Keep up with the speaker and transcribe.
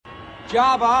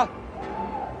Jabba,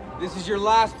 this is your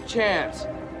last chance.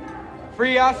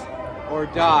 Free us or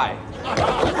die.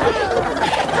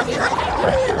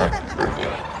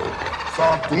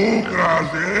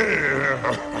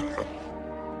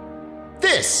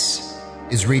 This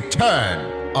is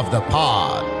Return of the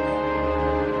Pod.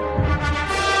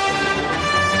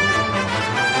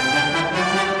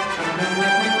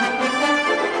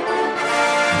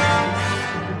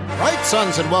 Right,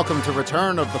 sons, and welcome to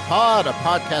Return of the Pod, a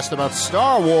podcast about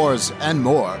Star Wars and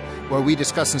more, where we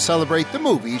discuss and celebrate the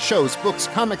movies, shows, books,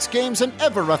 comics, games, and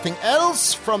everything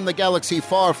else from the galaxy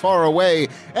far, far away,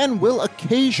 and will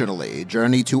occasionally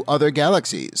journey to other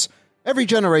galaxies. Every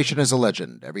generation is a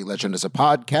legend, every legend is a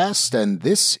podcast, and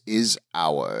this is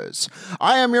ours.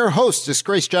 I am your host,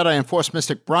 disgraced Jedi and Force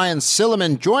Mystic Brian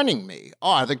Silliman. Joining me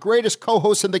are the greatest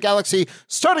co-hosts in the galaxy,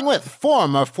 starting with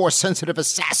former Force-sensitive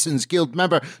Assassins Guild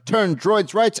member turned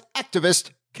droids' rights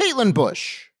activist, Caitlin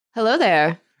Bush. Hello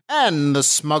there. And the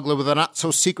smuggler with a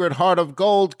not-so-secret heart of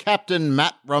gold, Captain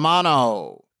Matt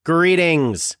Romano.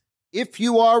 Greetings. If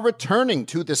you are returning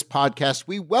to this podcast,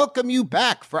 we welcome you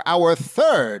back for our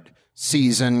third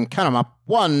season. Count them up.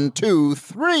 1, 2,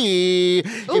 3.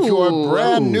 If you are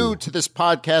brand new to this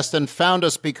podcast and found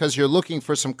us because you're looking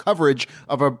for some coverage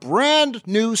of a brand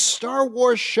new Star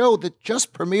Wars show that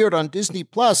just premiered on Disney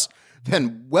Plus,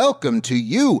 then welcome to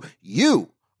you.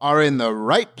 You are in the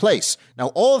right place. Now,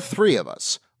 all three of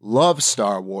us love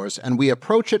Star Wars, and we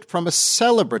approach it from a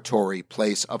celebratory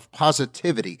place of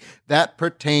positivity that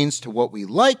pertains to what we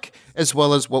like as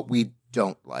well as what we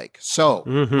don't like. So,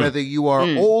 whether you are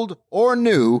old or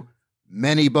new,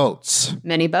 many boats.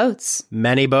 Many boats.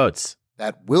 Many boats.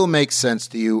 That will make sense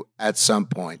to you at some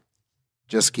point.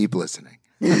 Just keep listening.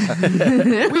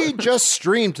 We just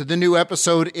streamed the new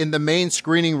episode in the main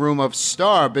screening room of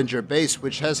Starbinger Base,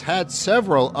 which has had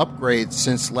several upgrades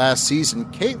since last season.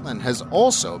 Caitlin has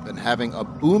also been having a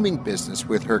booming business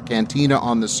with her cantina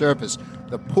on the surface,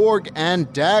 the Porg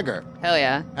and Dagger. Hell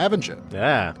yeah. Haven't you?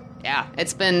 Yeah. Yeah,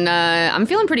 it's been, I'm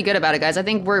feeling pretty good about it, guys. I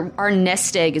think our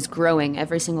nest egg is growing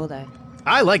every single day.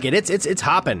 I like it. It's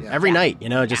hopping every night. You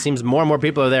know, it just seems more and more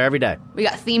people are there every day. We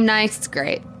got theme nights. It's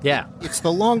great. Yeah. It's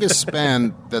the longest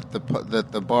span that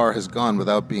the bar has gone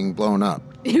without being blown up.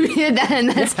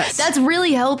 That's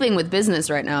really helping with business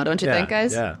right now, don't you think,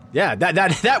 guys? Yeah.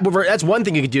 That's one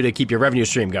thing you could do to keep your revenue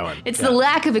stream going. It's the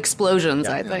lack of explosions,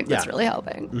 I think, that's really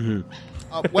helping. Mm-hmm.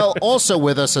 Well, also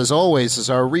with us, as always, is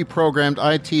our reprogrammed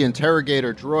IT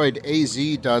interrogator droid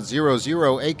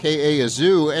AZ.00, a.k.a.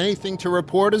 Azu. Anything to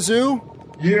report, Azu?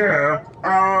 Yeah,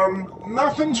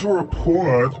 nothing to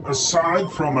report aside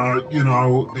from,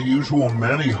 the usual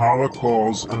many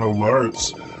holocalls and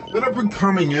alerts that have been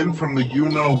coming in from the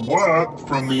you-know-what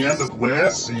from the end of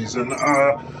last season.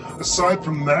 Aside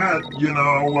from that,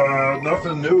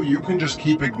 nothing new. You can just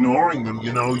keep ignoring them.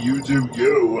 You do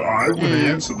you. I would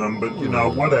answer them, but,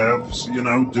 whatevs.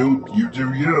 Do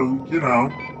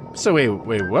you. So wait,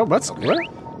 what?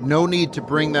 No need to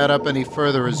bring that up any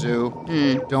further,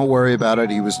 Azu. Don't worry about it.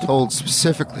 He was told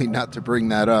specifically not to bring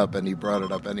that up, and he brought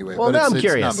it up anyway. Well, but now I'm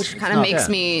curious. Which kind of makes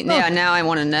me, now I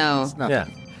want to know. Yeah.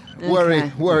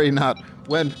 Worry not.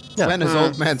 When has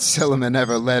old man Silliman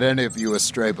ever led any of you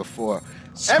astray before?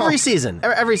 So, Every season.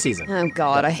 Oh,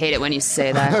 God, I hate it when you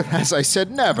say that. as I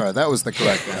said, never. That was the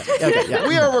correct answer. Okay, yeah.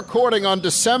 We are recording on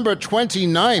December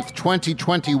 29th,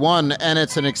 2021, and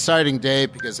it's an exciting day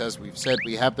because, as we've said,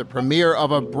 we have the premiere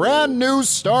of a brand new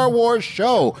Star Wars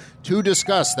show to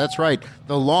discuss. That's right,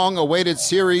 the long-awaited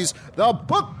series, The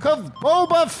Book of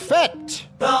Boba Fett.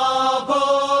 The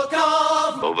Book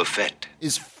of Boba Fett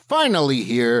is finally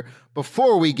here.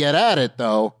 Before we get at it,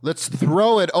 though, let's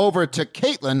throw it over to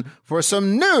Caitlin for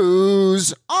some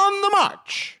news on the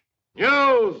march.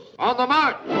 News on the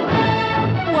march.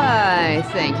 Why,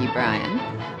 thank you, Brian.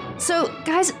 So,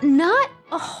 guys, not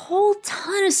a whole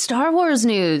ton of Star Wars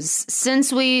news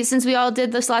since we all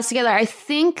did this last together. I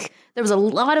think there was a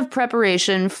lot of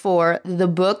preparation for the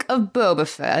Book of Boba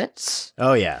Fett.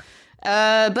 Oh, yeah.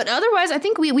 But otherwise, I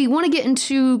think we want to get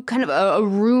into kind of a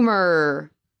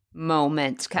rumor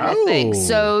moment kind of thing.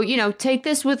 So, take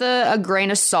this with a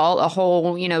grain of salt, a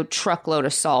whole, truckload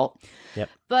of salt. Yep.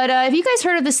 But have you guys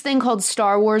heard of this thing called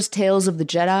Star Wars Tales of the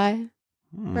Jedi?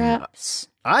 Perhaps?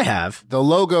 I have. The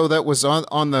logo that was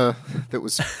that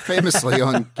was famously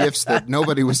on gifts that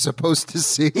nobody was supposed to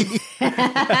see.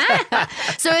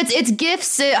 So it's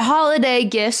gifts, holiday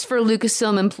gifts for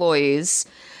Lucasfilm employees.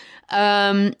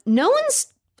 No one's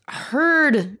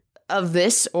heard of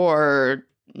this or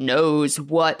knows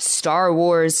what Star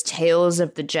Wars Tales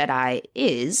of the Jedi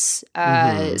is.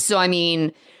 So, I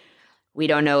mean, we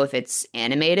don't know if it's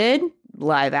animated.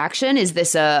 live action? Is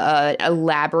this a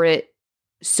elaborate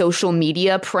social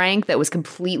media prank that was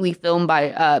completely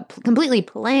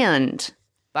planned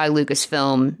by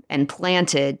Lucasfilm and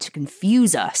planted to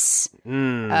confuse us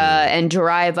and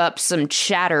drive up some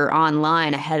chatter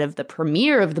online ahead of the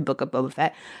premiere of the Book of Boba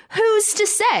Fett? Who's to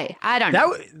say? I don't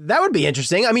know. That would be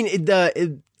interesting. I mean,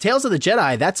 Tales of the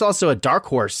Jedi, that's also a Dark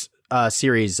Horse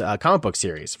series, comic book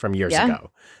series from years ago.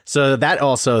 So that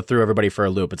also threw everybody for a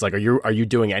loop. It's like, are you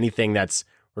doing anything that's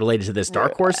related to this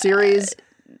Dark Horse series?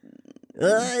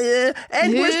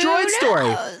 And where's Droid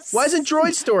Story? Why isn't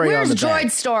Droid Story on the back? Where's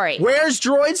Droid Story? Where's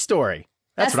Droid Story?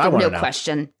 That's what I want to know.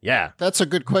 Question. Yeah, that's a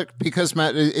good question because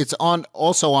Matt, it's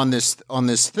also on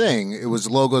this thing. It was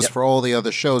logos for all the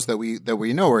other shows that we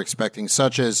know we're expecting,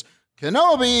 such as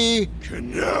Kenobi,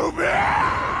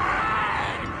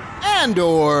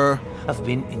 Andor. I've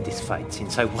been in this fight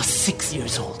since I was 6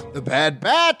 years old. The Bad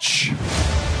Batch.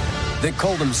 They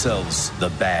call themselves the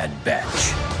Bad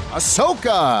Batch.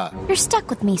 Ahsoka. You're stuck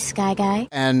with me, Sky Guy.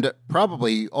 And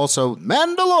probably also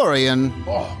Mandalorian.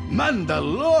 Oh,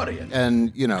 Mandalorian.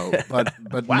 And,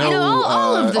 but wow. no...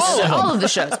 all of the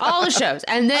shows.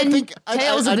 And then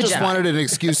Tales of the Jedi. I just wanted an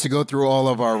excuse to go through all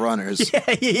of our runners.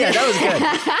 Yeah, that was good.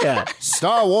 Yeah.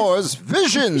 Star Wars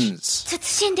Visions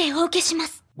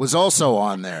was also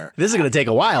on there. This is going to take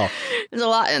a while. There's a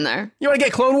lot in there. You want to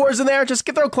get Clone Wars in there? Just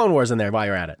throw Clone Wars in there while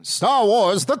you're at it. Star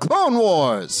Wars: The Clone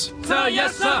Wars. Sir,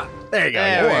 yes, sir. There you go.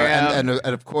 And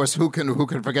of course, who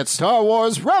can forget Star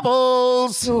Wars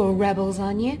Rebels? Ooh, Rebels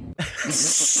on you.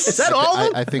 Is that all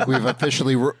of them? I think we've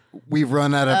officially we've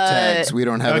run out of tags. We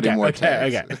don't have any more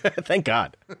tags. Okay. Thank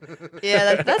God.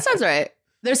 Yeah, that sounds right.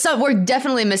 We're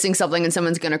definitely missing something, and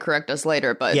someone's going to correct us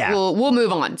later. But we'll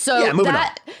move on. So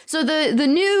so the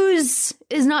news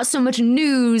is not so much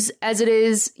news as it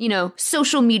is,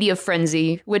 social media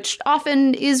frenzy, which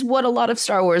often is what a lot of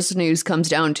Star Wars news comes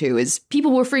down to. Is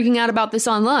people were freaking out about this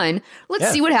online. Let's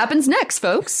see what happens next,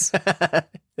 folks.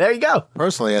 There you go.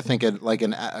 Personally, I think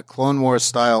a Clone Wars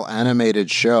style animated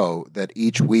show that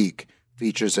each week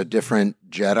features a different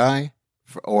Jedi,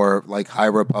 or like High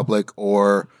Republic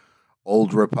or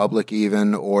Old Republic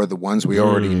even, or the ones we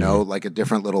already know, like a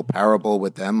different little parable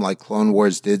with them, like Clone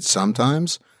Wars did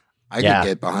sometimes. I could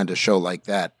get behind a show like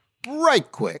that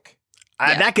right quick.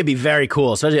 That could be very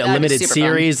cool, especially a limited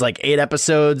series, like 8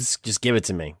 episodes. Just give it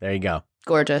to me. There you go.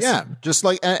 Gorgeous. Yeah, just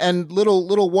like and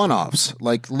little one-offs,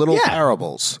 like little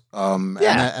parables. And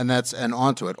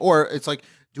onto it. Or it's like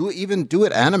do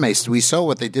it anime. We saw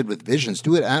what they did with Visions.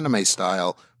 Do it anime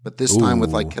style. But this time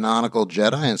with like canonical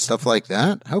Jedi and stuff like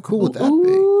that? How cool would that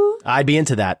be? I'd be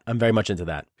into that. I'm very much into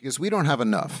that. Because we don't have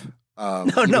enough. We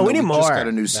need more. We just got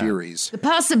a new series. The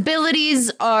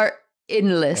possibilities are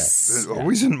endless. Yeah.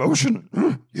 Always in motion.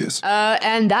 Yes.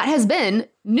 And that has been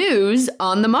News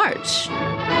on the March.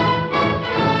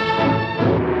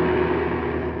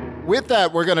 With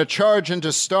that, we're going to charge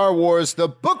into Star Wars, The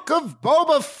Book of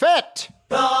Boba Fett.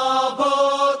 The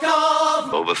Book of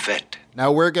Boba Fett. Now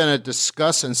we're going to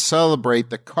discuss and celebrate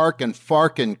the Kark and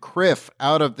Fark and Criff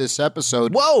out of this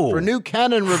episode. Whoa! For new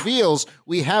canon reveals,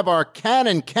 we have our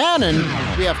canon.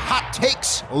 We have hot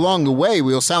takes along the way.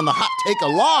 We'll sound the hot take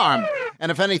alarm.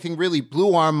 And if anything really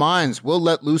blew our minds, we'll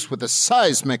let loose with a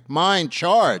seismic mind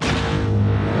charge.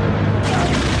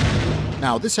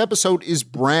 Now, this episode is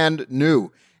brand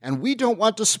new, and we don't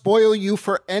want to spoil you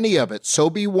for any of it. So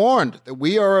be warned that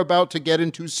we are about to get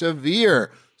into severe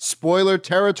spoiler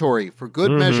territory. For good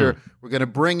measure, we're going to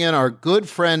bring in our good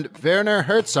friend Werner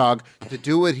Herzog to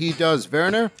do what he does.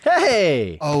 Werner?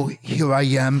 Hey! Oh, here I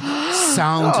am.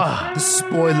 Sound the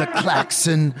spoiler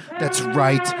klaxon. That's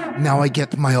right. Now I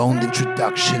get my own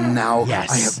introduction. Now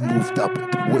I have moved up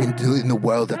in the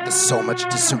world after so much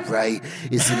disarray.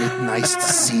 Isn't it nice to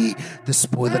see the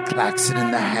spoiler klaxon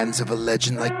in the hands of a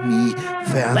legend like me,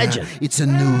 Werner? Legend. It's a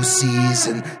new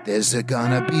season. There's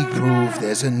gonna be proof.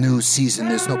 There's a new season.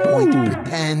 There's no point in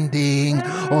pretending.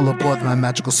 All aboard my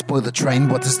magical spoiler train.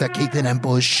 What is that, Caitlin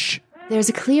Ambush? There's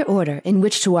a clear order in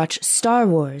which to watch Star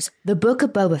Wars, The Book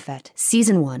of Boba Fett,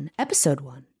 Season 1, Episode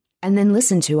 1, and then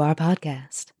listen to our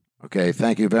podcast. Okay,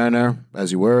 thank you, Werner,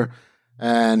 as you were.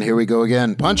 And here we go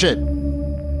again. Punch it!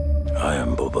 I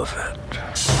am Boba Fett.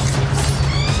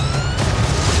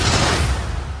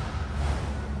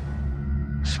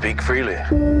 Speak freely.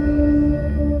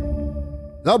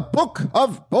 The Book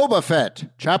of Boba Fett,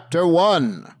 Chapter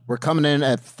 1. We're coming in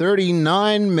at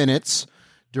 39 minutes,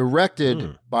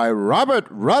 directed by Robert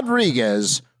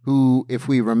Rodriguez, who, if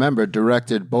we remember,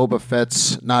 directed Boba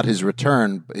Fett's, not his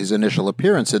return, his initial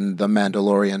appearance in The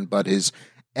Mandalorian, but his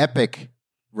epic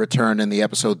return in the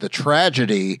episode The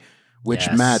Tragedy, which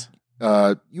Matt,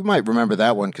 You might remember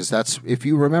that one because if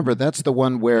you remember, that's the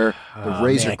one where the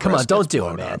Razor Man, come on, Crest don't gets do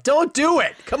blown it, man. up. Don't do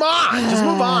it. Come on, just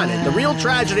move on. And the real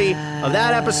tragedy of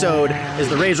that episode is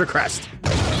the Razor Crest.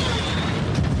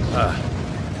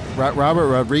 Robert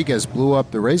Rodriguez blew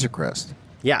up the Razor Crest.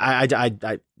 Yeah, I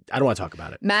don't want to talk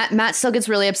about it. Matt still gets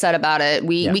really upset about it.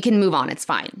 We can move on. It's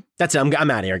fine. That's it.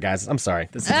 I'm out of here, guys. I'm sorry.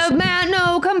 Matt,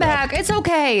 no, come back. It's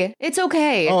okay. It's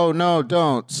okay. Oh, no,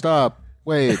 don't. Stop.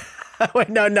 Wait. Wait,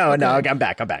 no. I'm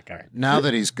back. All right. Now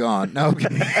that he's gone. No.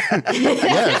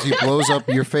 Yes, he blows up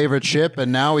your favorite ship,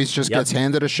 and now he just gets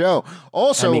handed a show.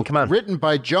 Also, come on. Written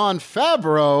by Jon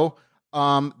Favreau,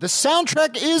 the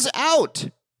soundtrack is out.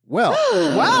 Well.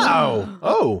 Wow.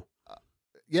 Oh.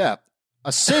 Yeah.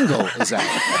 A single is out.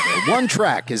 One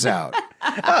track is out.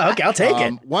 Oh, okay, I'll take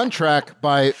it. One track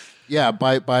by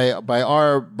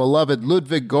our beloved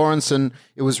Ludwig Göransson.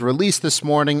 It was released this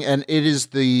morning, and it is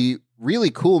the really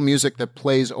cool music that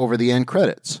plays over the end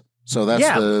credits. So that's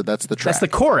the track. That's the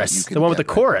chorus. The one with the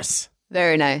chorus.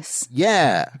 Very nice.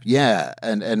 Yeah,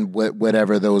 and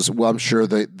whatever those. Well, I'm sure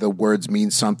the words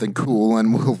mean something cool,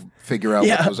 and we'll figure out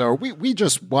what those are. We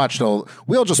just watched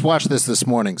we'll just watch this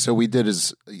morning, so we did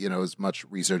as much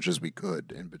research as we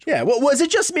could in between. Yeah, well, was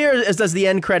it just me, or does the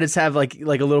end credits have like a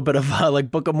little bit of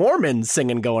like Book of Mormon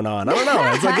singing going on? I don't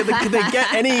know. It's like, could they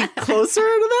get any closer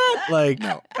to that? Like,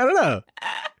 no. I don't know.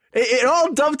 It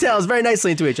all dovetails very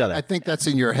nicely into each other. I think that's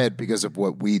in your head because of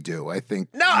what we do. I think.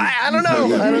 No, I don't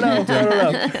know. I don't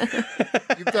know.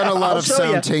 You've done a lot of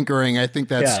sound tinkering. I think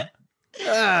that's.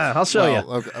 Yeah. I'll show you.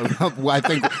 I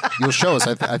think you'll show us.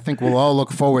 I think we'll all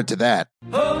look forward to that.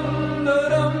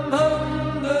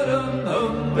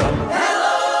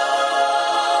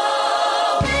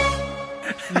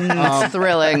 It's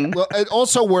thrilling. Well, it's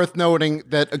also worth noting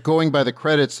that going by the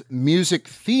credits, music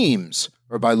themes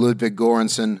are by Ludwig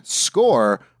Göransson,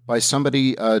 score by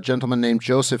a gentleman named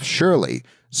Joseph Shirley.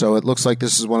 So it looks like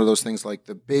this is one of those things like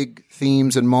the big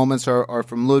themes and moments are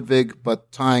from Ludwig,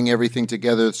 but tying everything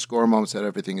together, the score moments, that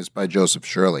everything is by Joseph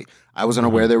Shirley. I wasn't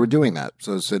aware they were doing that,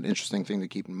 so it's an interesting thing to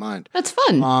keep in mind. That's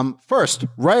fun. First,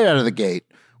 right out of the gate,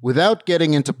 without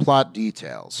getting into plot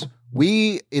details,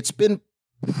 it's been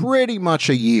pretty much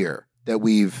a year that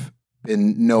we've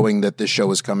been knowing that this show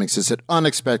is coming since it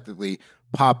unexpectedly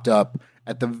popped up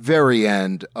at the very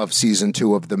end of season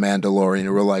 2 of The Mandalorian.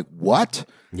 And we're like, what?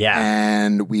 Yeah.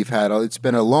 And it's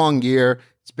been a long year.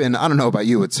 It's been, I don't know about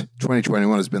you,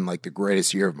 2021 has been like the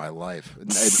greatest year of my life.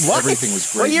 Everything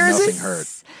was great. Nothing hurt.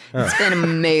 It's been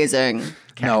amazing.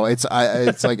 No, it's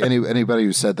like anybody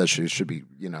who said that should be,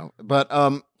 but,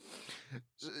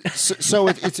 So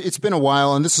it's been a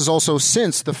while, and this is also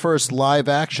since the first live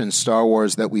action Star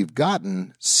Wars that we've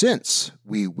gotten since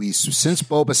since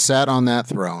Boba sat on that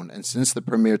throne, and since the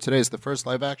premiere today is the first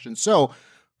live action. So,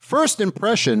 first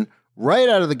impression right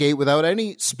out of the gate, without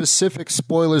any specific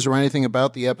spoilers or anything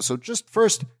about the episode, just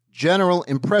first general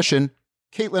impression,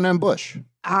 Caitlin M. Bush.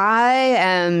 I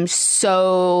am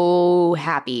so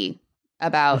happy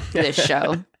about this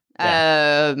show.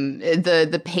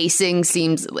 The pacing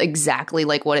seems exactly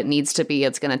like what it needs to be.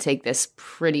 It's going to take this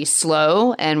pretty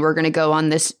slow, and we're going to go on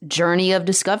this journey of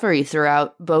discovery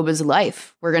throughout Boba's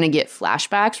life. We're going to get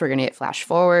flashbacks. We're going to get flash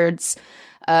forwards.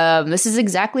 This is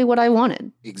exactly what I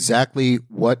wanted. Exactly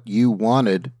what you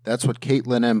wanted. That's what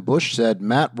Caitlin M. Bush said.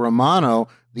 Matt Romano,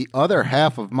 the other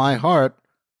half of my heart.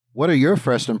 What are your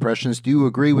first impressions? Do you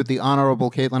agree with the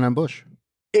Honorable Caitlin M. Bush?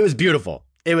 It was beautiful.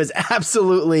 It was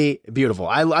absolutely beautiful.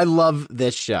 I love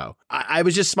this show. I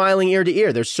was just smiling ear to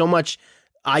ear. There's so much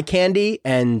eye candy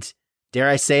and, dare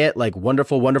I say it, like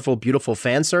wonderful, wonderful, beautiful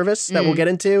fan service that we'll get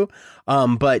into.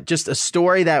 But just a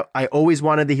story that I always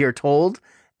wanted to hear told.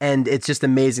 And it's just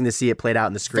amazing to see it played out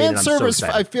on the screen. Fan service,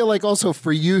 I feel like also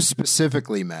for you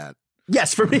specifically, Matt.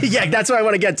 Yes, for me. Yeah, that's what I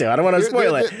want to get to. I don't want to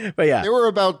spoil it. But yeah. There were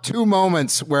about 2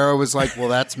 moments where I was like, well,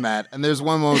 that's Matt. And there's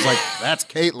one moment I was like, that's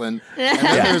Caitlin. And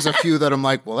then there's a few that I'm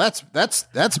like, well,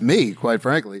 that's me, quite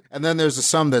frankly. And then there's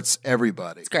some that's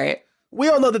everybody. It's great. We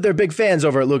all know that they're big fans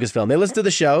over at Lucasfilm. They listen to the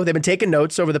show. They've been taking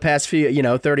notes over the past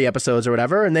few, 30 episodes or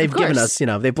whatever. And they've given us,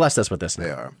 they've blessed us with this now.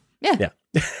 They are. Yeah.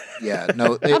 Yeah,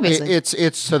 no,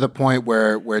 it's to the point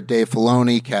where Dave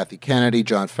Filoni, Kathy Kennedy,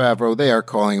 Jon Favreau, they are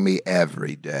calling me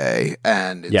every day,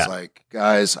 and it's like,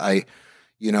 guys,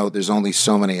 there's only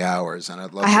so many hours, and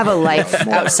I'd love. I have a life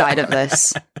outside of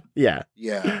this. Yeah.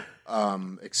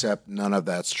 Except none of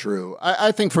that's true.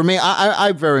 I think for me,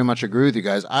 I very much agree with you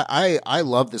guys. I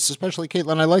love this, especially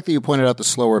Caitlin. I like that you pointed out the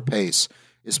slower pace.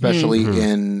 Especially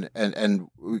in, and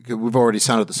we've already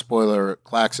sounded the spoiler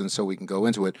klaxon, so we can go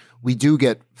into it. We do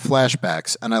get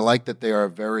flashbacks, and I like that they're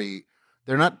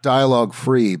not dialogue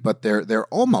free, but they're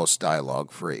almost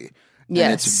dialogue free. Yes.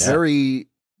 And it's very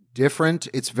different.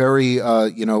 It's very,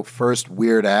 first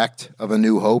weird act of A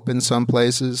New Hope in some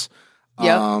places.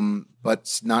 Yep. But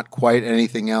it's not quite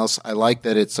anything else. I like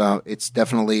that it's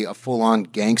definitely a full-on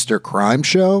gangster crime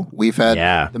show. We've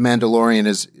had The Mandalorian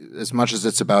as much as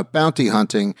it's about bounty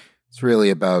hunting, it's really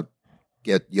about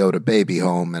get Yoda baby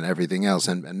home and everything else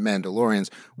and Mandalorians.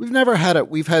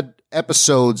 We've had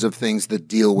episodes of things that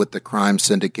deal with the crime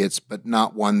syndicates, but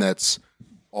not one that's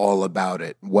all about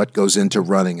it, what goes into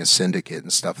running a syndicate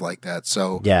and stuff like that.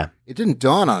 So it didn't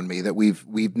dawn on me that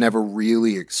we've never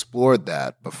really explored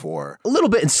that before. A little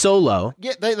bit in Solo.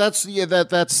 Yeah, that's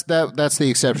the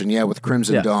exception. Yeah, with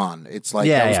Crimson Dawn, it's like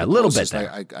a little bit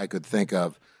I could think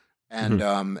of. And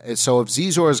so if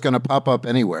Zizor is going to pop up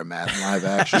anywhere, Matt, in live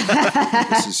action,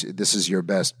 this is your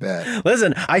best bet.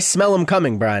 Listen, I smell him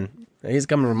coming, Brian. He's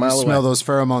coming from a mile away. Smell those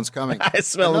pheromones coming. I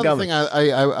smell them coming.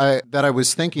 Another thing that I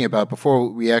was thinking about before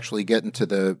we actually get into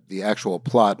the actual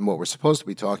plot and what we're supposed to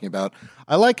be talking about,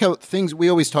 I like how we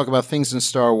always talk about things in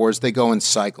Star Wars, they go in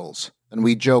cycles. And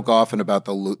we joke often about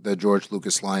the George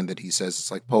Lucas line that he says,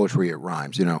 it's like poetry, it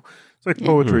rhymes, It's like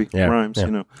poetry, it rhymes,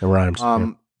 It rhymes.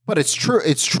 But it's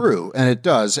true, and it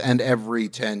does. And every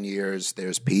 10 years,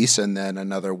 there's peace, and then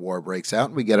another war breaks out,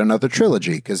 and we get another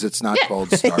trilogy, because it's not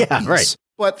called Star Peace. Right.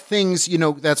 But things,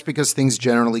 that's because things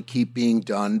generally keep being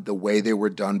done the way they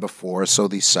were done before, so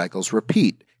these cycles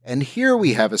repeat. And here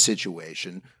we have a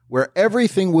situation where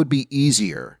everything would be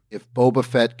easier if Boba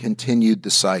Fett continued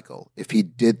the cycle, if he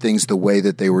did things the way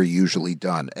that they were usually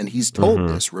done. And he's told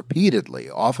this repeatedly,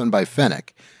 often by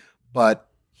Fennec, but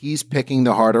he's picking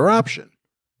the harder option.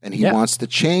 And he wants to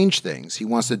change things. He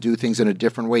wants to do things in a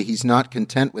different way. He's not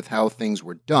content with how things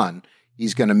were done.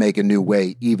 He's going to make a new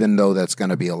way, even though that's going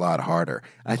to be a lot harder.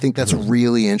 I think that's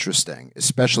really interesting,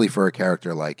 especially for a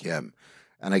character like him.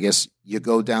 And I guess you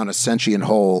go down a sentient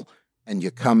hole and you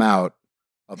come out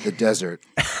of the desert.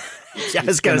 I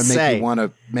was going to say. Make you want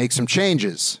to make some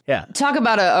changes. Yeah. Talk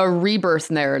about a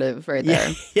rebirth narrative right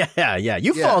there. Yeah.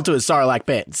 You fall into a Sarlacc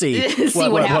pit and see,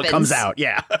 what comes out.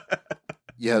 Yeah.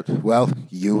 Yeah, well,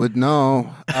 you would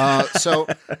know. So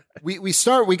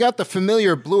we got the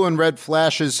familiar blue and red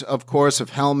flashes, of course, of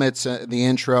helmets in the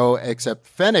intro, except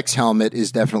Fennec's helmet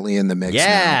is definitely in the mix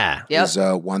now. Yep. Is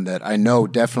one that I know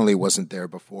definitely wasn't there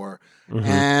before.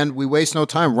 And we waste no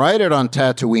time. Right on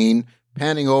Tatooine,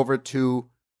 panning over to,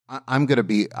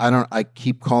 I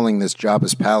keep calling this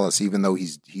Jabba's palace, even though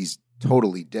he's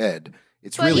totally dead.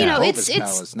 It's really Boba's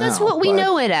palace now. That's what we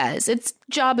know it as. It's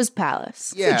Jabba's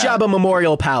palace. Yeah. The Jabba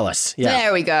Memorial Palace. Yeah.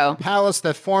 There we go. Palace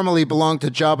that formerly belonged to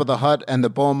Jabba the Hutt and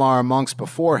the Bomar monks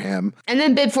before him. And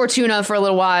then Bib Fortuna for a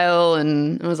little while,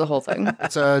 and it was a whole thing.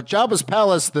 It's Jabba's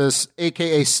Palace, this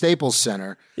AKA Staples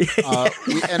Center.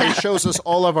 And it shows us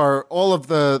all of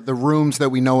the rooms that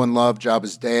we know and love,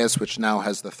 Jabba's dais, which now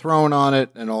has the throne on it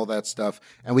and all that stuff.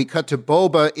 And we cut to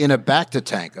Boba in a Bacta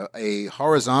tank, a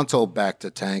horizontal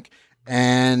Bacta tank.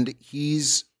 And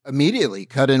he's immediately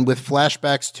cut in with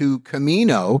flashbacks to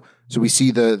Kamino. So we see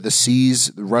the seas,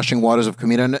 the rushing waters of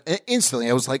Kamino. And instantly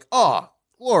I was like, oh,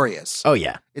 glorious. Oh,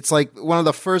 yeah. It's like one of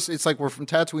the first, it's like we're from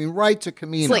Tatooine right to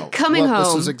Kamino. It's like coming home.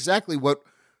 This is exactly what,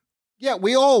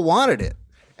 we all wanted it.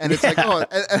 And it's like, I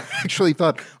actually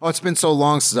thought, it's been so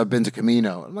long since I've been to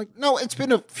Kamino. I'm like, no, it's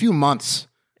been a few months.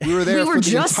 We were there for the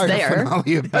just entire there.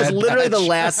 finale of That was Bad literally Batch. the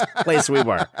last place we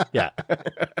were. Yeah.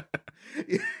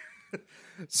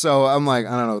 So I'm like,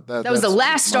 I don't know. That was the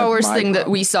last Star Wars thing that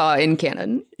we saw in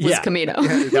canon was Kamino.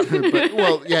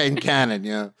 In canon,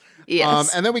 yeah.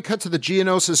 Yes. And then we cut to the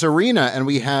Geonosis arena, and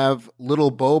we have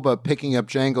little Boba picking up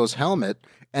Jango's helmet,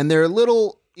 and there are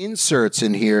little inserts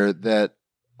in here that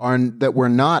were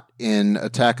not in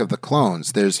Attack of the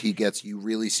Clones. You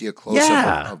really see a close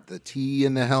up of the T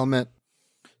in the helmet.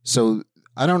 So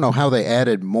I don't know how they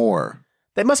added more.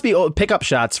 They must be old pickup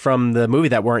shots from the movie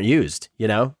that weren't used,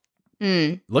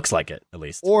 Looks like it, at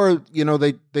least. Or,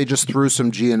 they just threw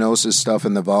some Geonosis stuff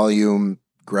in the volume,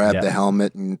 grabbed the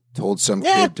helmet, and told some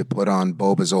kid to put on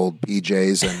Boba's old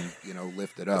PJs and,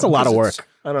 lift it up. That's a lot of work.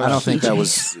 I don't think that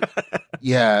was...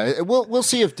 We'll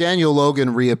see if Daniel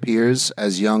Logan reappears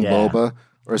as young Boba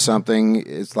or something.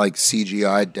 It's like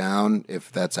CGI'd down,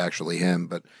 if that's actually him.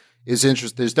 But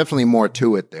there's definitely more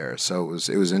to it there, so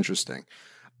it was interesting.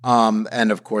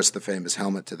 And, of course, the famous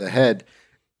helmet to the head.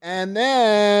 And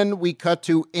then we cut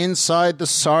to inside the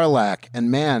Sarlacc, and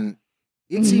man,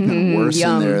 it's even worse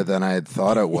in there than I had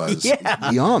thought it was.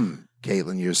 Yum,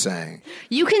 Caitlin, you're saying.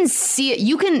 You can see it.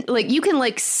 You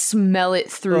can smell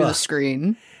it through the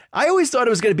screen. I always thought it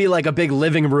was going to be like a big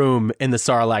living room in the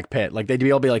Sarlacc pit. Like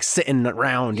they'd all be like sitting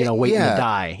around, waiting to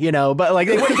die, but like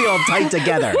they wouldn't be all tight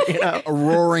together, A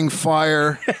roaring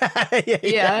fire.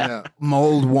 Yeah.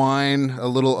 Mulled wine, a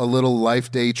little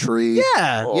Life Day tree.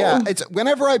 Yeah. Yeah. It's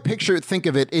whenever I think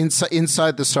of it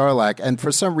inside the Sarlacc, and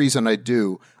for some reason I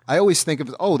do, I always think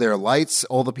of, there are lights,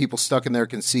 all the people stuck in there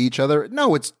can see each other.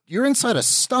 No, you're inside a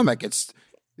stomach. It's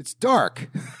dark.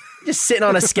 Just sitting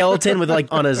on a skeleton with like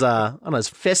on his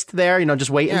fist there,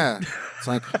 just waiting. Yeah. It's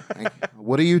like,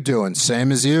 what are you doing?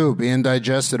 Same as you, being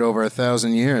digested over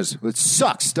 1,000 years. It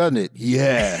sucks, doesn't it?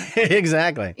 Yeah.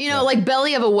 Exactly. Like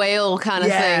belly of a whale kind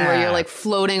of thing where you're like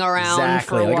floating around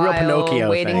for a like while, a real Pinocchio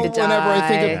waiting thing. to die. Whenever I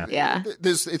think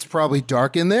of it's probably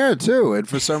dark in there too. And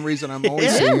for some reason, I'm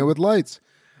always seeing it with lights.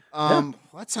 Well,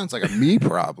 that sounds like a me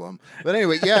problem. But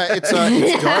anyway, it's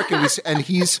dark and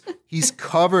he's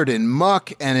covered in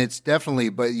muck, and it's definitely,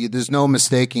 but there's no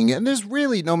mistaking, and there's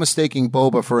really no mistaking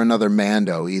Boba for another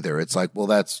Mando either. It's like, well,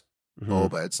 that's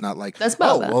Boba. It's not like that's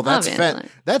Boba. Oh, well, that's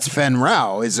Fen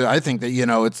Rao. I think that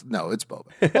it's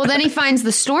Boba. Well, then he finds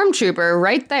the stormtrooper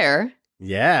right there.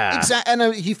 Yeah, exactly.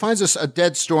 And he finds a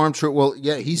dead stormtrooper. Well,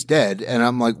 yeah, he's dead, and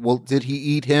I'm like, well, did he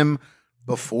eat him?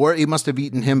 Before he must have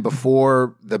eaten him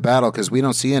before the battle, because we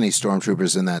don't see any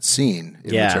stormtroopers in that scene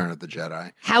in Return of the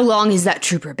Jedi. How long has that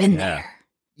trooper been there?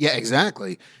 Yeah,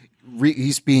 exactly.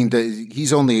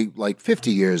 He's only like 50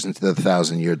 years into the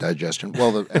 1,000-year digestion.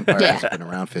 Well, the Empire has been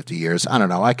around 50 years. I don't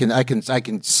know. I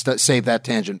can save that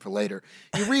tangent for later.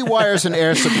 He rewires an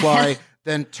air supply,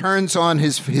 then turns on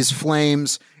his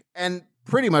flames, and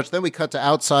pretty much then we cut to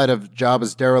outside of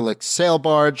Jabba's derelict sail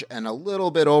barge and a little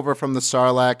bit over from the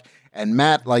Sarlacc. And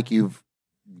Matt, like you've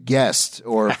guessed,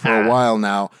 or for a while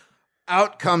now,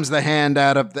 out comes the hand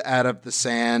out of the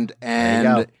sand,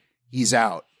 and he's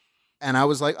out. And I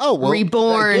was like, oh, well,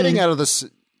 reborn. Getting out of the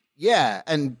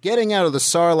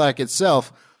Sarlacc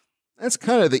itself, that's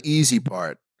kind of the easy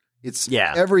part. It's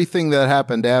everything that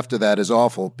happened after that is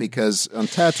awful, because on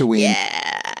Tatooine,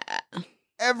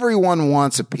 everyone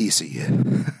wants a piece of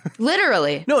you.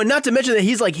 Literally. No, and not to mention that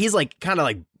he's kind of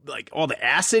like all the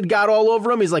acid got all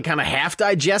over him. He's like kind of half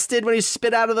digested when he's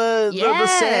spit out of the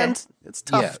sand. It's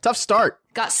tough. Tough start.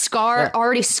 Got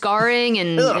already scarring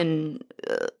and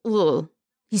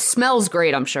he smells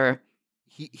great, I'm sure.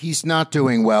 He's not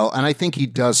doing well, and I think he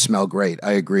does smell great.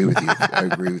 I agree with you. I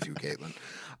agree with you, Caitlin.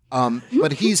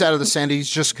 But he's out of the sand. He's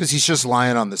just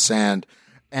lying on the sand.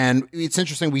 And it's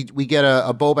interesting. We get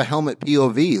a Boba helmet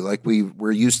POV like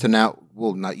we're used to now.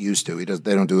 Well, not used to.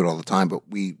 They don't do it all the time, but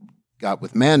we got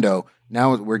with Mando.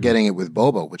 Now we're getting it with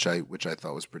Boba, which I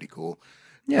thought was pretty cool.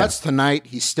 Yeah. That's tonight.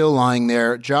 He's still lying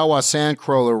there. Jawa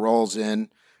Sandcrawler rolls in.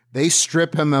 They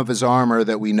strip him of his armor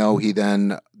that we know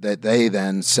they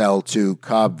then sell to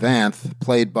Cobb Vanth,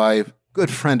 played by a good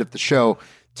friend of the show,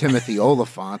 Timothy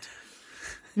Olyphant.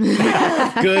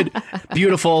 Good,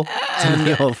 beautiful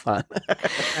Timothy Olyphant.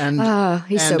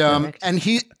 He's so perfect.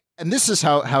 And this is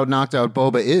how knocked out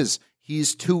Boba is.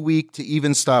 He's too weak to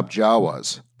even stop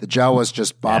Jawas. The Jawas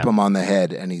just bop him on the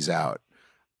head and he's out.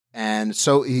 And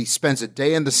so he spends a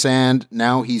day in the sand.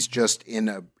 Now he's just in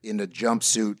a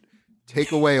jumpsuit.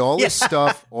 Take away all his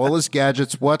stuff, all his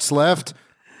gadgets. What's left?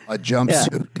 A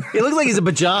jumpsuit. Yeah. He looks like he's in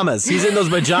pajamas. He's in those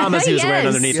pajamas he was wearing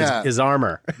underneath his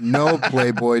armor. No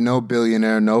playboy, no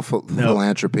billionaire, no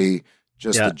philanthropy,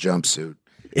 just a jumpsuit.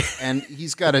 And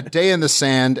he's got a day in the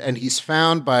sand, and he's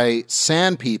found by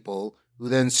sand people who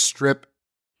then strip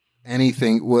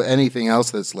anything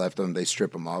else that's left of him. They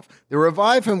strip him off. They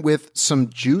revive him with some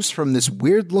juice from this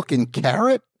weird-looking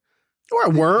carrot. Or a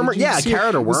worm. A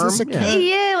carrot or worm.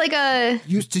 Yeah, like a...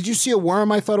 Did you see a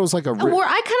worm? I thought it was like a... I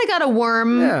kind of got a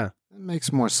worm. Yeah. It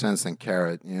makes more sense than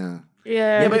carrot, Yeah,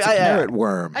 but it's a carrot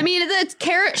worm. I mean, it's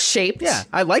carrot shaped. Yeah,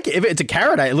 I like it. If it's a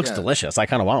carrot, it looks delicious. I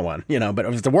kind of want one, but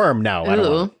if it's a worm, no, I don't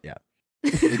want it.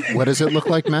 Yeah. What does it look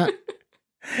like, Matt?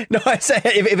 No, I say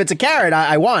if it's a carrot,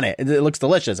 I want it. It looks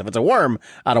delicious. If it's a worm,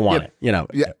 I don't want it. Yeah.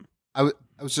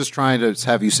 I was just trying to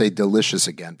have you say delicious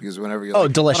again, because whenever you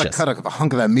delicious, cut a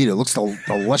hunk of that meat, it looks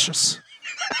delicious.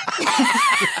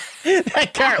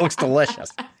 That carrot looks delicious.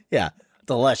 Yeah,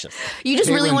 delicious. You just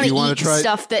really want to eat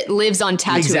stuff that lives on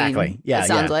Tatooine. Exactly. Yeah. It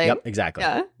sounds like. Yep. Exactly.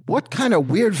 Yeah. What kind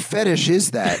of weird fetish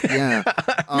is that? Yeah.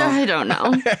 I don't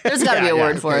know. There's got to be a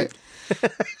word for it.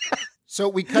 So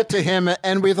we cut to him,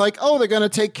 and we're like, oh, they're going to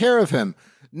take care of him.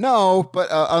 No, but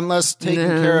unless taking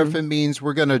care of him means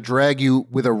we're going to drag you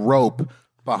with a rope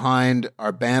behind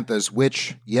our banthas,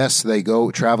 which, yes, they go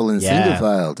travel in single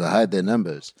file to hide their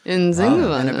numbers. In single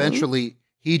file. And eventually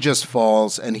he just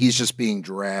falls, and he's just being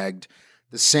dragged.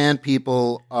 The sand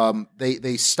people,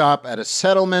 they stop at a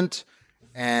settlement,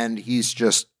 and he's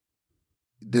just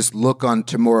this look on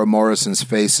Tamura Morrison's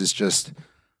face is just,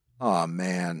 oh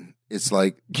man, it's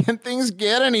like, can things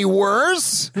get any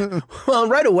worse? Well,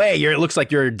 right away, it looks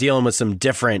like you're dealing with some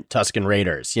different Tusken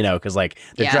Raiders, you know, because like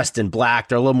they're dressed in black,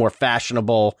 they're a little more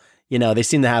fashionable, you know, they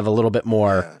seem to have a little bit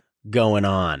more going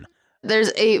on.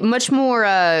 There's a much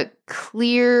more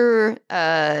clear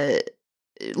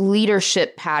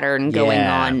leadership pattern going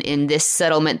on in this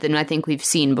settlement than I think we've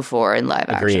seen before in live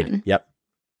action. Yep.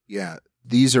 Yeah.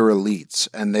 These are elites,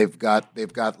 and they've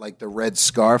got like the red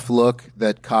scarf look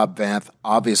that Cobb Vanth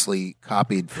obviously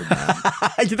copied from them.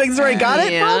 You think that's where he got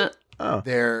it from? Oh.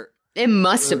 It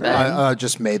must have been. I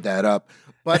just made that up.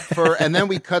 But and then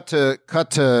we cut to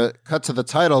the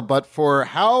title. But for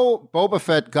how Boba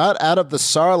Fett got out of the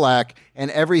Sarlacc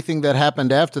and everything that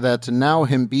happened after that, to now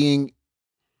him being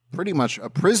pretty much a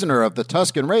prisoner of the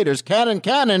Tusken Raiders,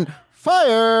 cannon,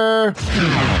 fire.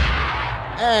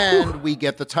 And we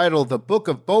get the title, The Book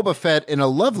of Boba Fett, in a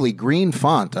lovely green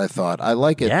font, I thought. I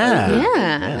like it.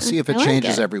 Yeah. See if it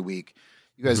changes every week.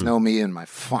 You guys know me and my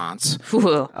fonts.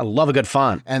 I love a good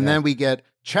font. And then we get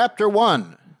Chapter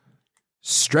 1,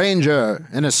 Stranger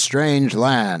in a Strange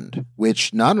Land,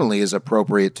 which not only is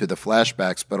appropriate to the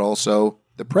flashbacks, but also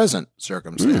the present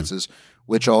circumstances,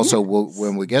 which also will,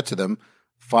 when we get to them,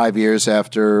 5 years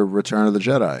after Return of the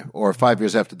Jedi, or 5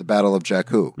 years after the Battle of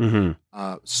Jakku.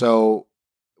 So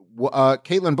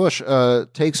Caitlin Bush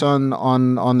takes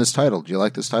on this title. Do you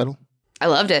like this title? I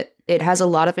loved it. It has a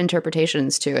lot of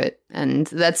interpretations to it, and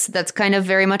that's kind of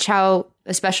very much how,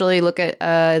 especially look at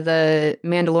the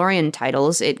Mandalorian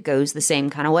titles, it goes the same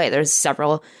kind of way. There's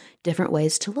several different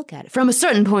ways to look at it from a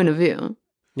certain point of view.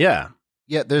 Yeah.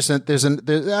 Yeah, there's I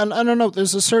don't know,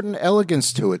 there's a certain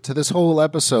elegance to it, to this whole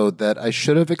episode that I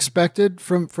should have expected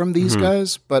from these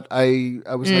guys, but I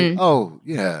was like, oh,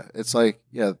 yeah, it's like,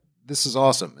 yeah, this is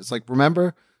awesome. It's like,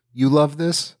 remember, you love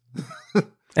this?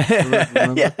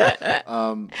 Remember?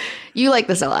 You like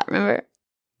this a lot, remember?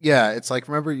 Yeah, it's like,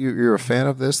 remember, you're a fan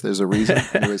of this? There's a reason.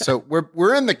 Anyway, so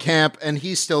we're in the camp, and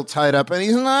he's still tied up, and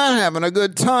he's not having a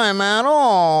good time at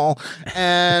all.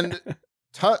 And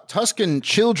Tusken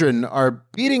children are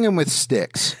beating him with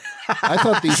sticks. I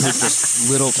thought these were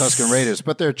just little Tusken Raiders,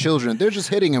 but they're children. They're just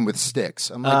hitting him with sticks.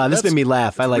 I'm like, this made me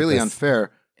laugh. I like really this.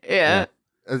 Unfair. Yeah.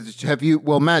 Have you?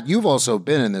 Well, Matt, you've also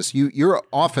been in this. You're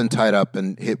often tied up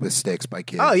and hit with sticks by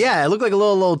kids. Oh yeah, it looked like a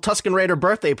little Tusken Raider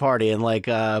birthday party, and like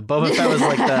Boba Fett was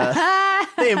like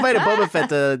they invited Boba Fett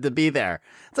to be there.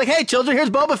 It's like, hey, children, here's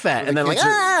Boba Fett, and then like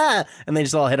and they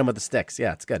just all hit him with the sticks.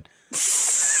 Yeah, it's good.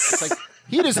 It's like,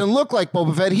 he doesn't look like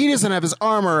Boba Fett. He doesn't have his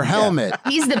armor or helmet.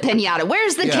 He's the pinata.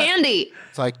 Where's the candy?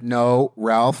 It's like, no,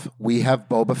 Ralph, we have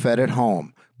Boba Fett at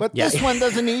home. But this one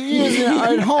doesn't,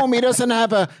 at home, he doesn't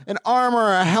have an armor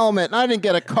or a helmet, and I didn't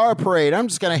get a car parade. I'm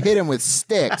just going to hit him with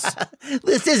sticks.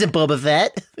 This isn't Boba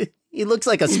Fett. He looks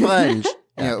like a sponge.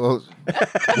 Yeah, well,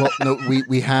 no,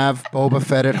 we have Boba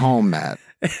Fett at home, Matt.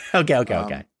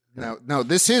 Okay. No,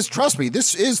 this is, trust me,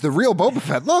 this is the real Boba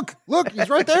Fett. Look, he's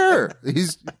right there.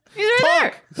 He's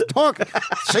right there. Talk.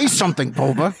 Say something,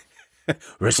 Boba.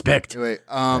 Respect. Anyway,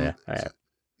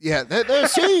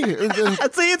 see,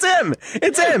 see, it's him.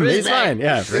 It's him. He's fine.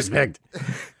 Yeah, respect.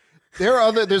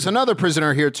 There's another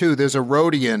prisoner here too. There's a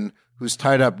Rodian who's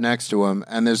tied up next to him,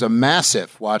 and there's a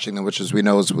Massif watching them, which, as we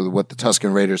know, is what the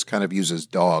Tusken Raiders kind of use as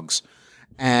dogs.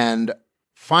 And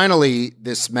finally,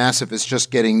 this Massif is just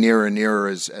getting nearer and nearer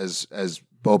as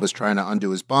Boba's trying to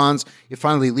undo his bonds. It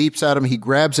finally leaps at him. He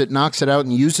grabs it, knocks it out,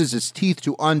 and uses its teeth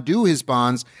to undo his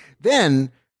bonds.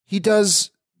 Then he does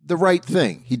the right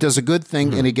thing. He does a good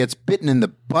thing, and he gets bitten in the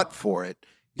butt for it.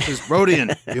 He says,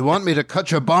 Rodian, you want me to cut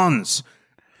your bonds?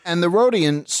 And the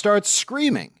Rodian starts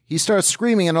screaming. He starts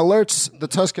screaming and alerts the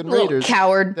Tusken Raiders.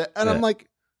 Coward. And I'm like,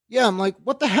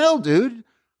 what the hell, dude?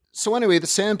 So anyway, the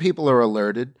Sand People are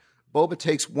alerted. Boba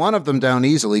takes one of them down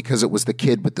easily because it was the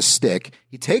kid with the stick.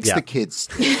 He takes the kid's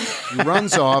stick. He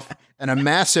runs off, and a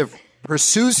Massif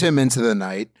pursues him into the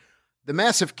night. The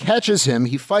Massif catches him.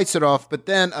 He fights it off, but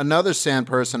then another Sand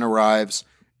person arrives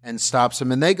and stops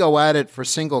him, and they go at it for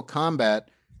single combat,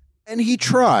 and he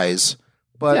tries.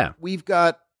 But we've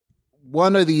got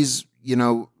one of these,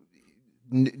 not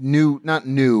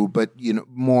new, but,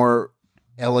 more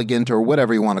elegant or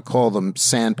whatever you want to call them,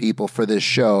 Sand People for this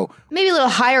show. Maybe a little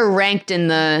higher ranked in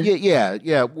the...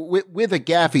 Yeah. With a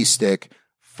gaffy stick,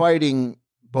 fighting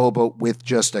Boba with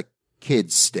just a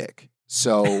kid's stick.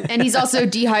 So, and he's also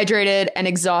dehydrated and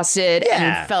exhausted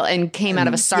and came out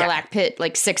of a Sarlacc pit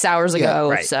like 6 hours ago.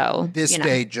 Right. So this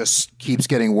day just keeps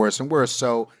getting worse and worse.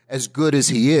 So as good as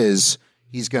he is,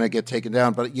 he's going to get taken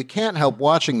down. But you can't help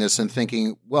watching this and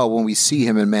thinking, well, when we see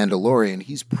him in Mandalorian,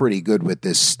 he's pretty good with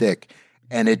this stick.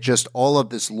 And it just, all of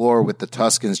this lore with the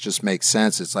Tuskens just makes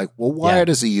sense. It's like, well, why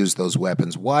does he use those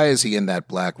weapons? Why is he in that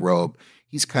black robe?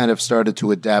 He's kind of started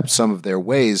to adapt some of their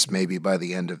ways maybe by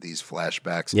the end of these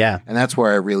flashbacks. Yeah. And that's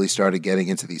where I really started getting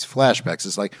into these flashbacks.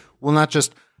 It's like, well, not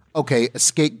just, okay,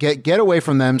 escape, get away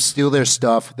from them, steal their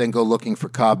stuff, then go looking for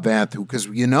Cobb Vanth, because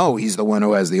he's the one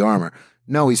who has the armor.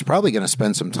 No, he's probably going to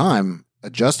spend some time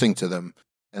adjusting to them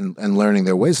and learning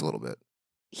their ways a little bit.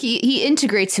 He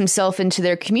integrates himself into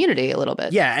their community a little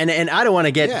bit. Yeah, and I don't want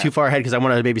to get too far ahead because I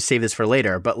want to maybe save this for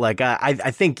later. But like,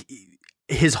 I think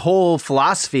his whole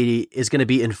philosophy is going to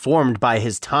be informed by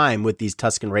his time with these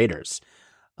Tusken Raiders,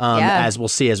 as we'll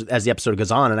see as the episode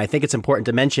goes on. And I think it's important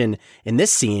to mention in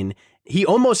this scene, he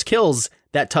almost kills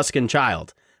that Tusken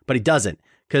child, but he doesn't.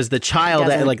 Because the child,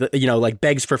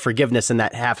 begs for forgiveness in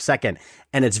that half second,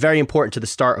 and it's very important to the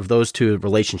start of those two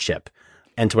relationship,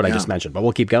 and to what I just mentioned. But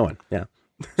we'll keep going. Yeah.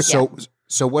 So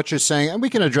what you're saying, and we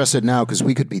can address it now because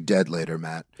we could be dead later,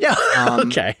 Matt. Yeah.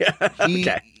 Okay.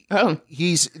 It's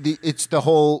the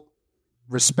whole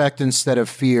respect instead of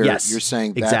fear. Yes. You're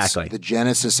saying that's the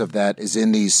genesis of that is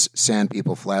in these Sand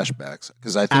People flashbacks.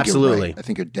 Because I think you're right. I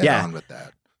think you're dead on with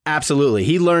that. Absolutely.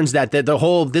 He learns that this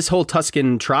whole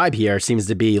Tusken tribe here seems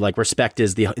to be like respect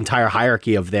is the entire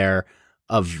hierarchy of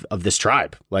this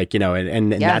tribe. Like,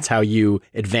 and that's how you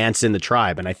advance in the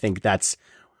tribe. And I think that's.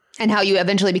 And how you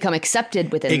eventually become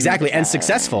accepted within. Exactly. And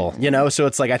successful, So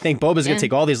it's like, I think Boba's going to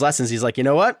take all these lessons. He's like, you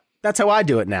know what? That's how I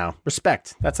do it now.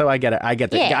 Respect. That's how I get it. I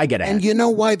get it. And you know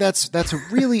why that's a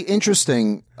really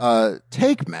interesting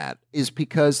take, Matt, is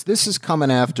because this is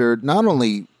coming after not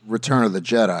only Return of the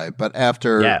Jedi, but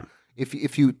after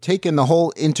if you take in the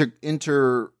whole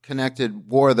interconnected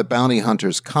War of the Bounty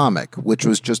Hunters comic, which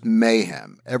was just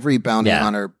mayhem. Every bounty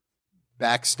hunter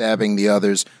backstabbing the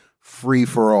others, free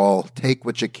for all, take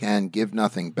what you can, give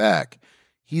nothing back.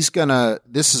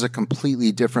 This is a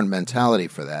completely different mentality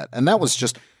for that. And that was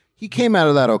just, he came out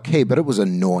of that okay, but it was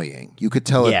annoying. You could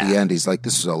tell at the end, he's like,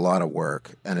 this is a lot of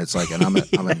work. And it's like, and I'm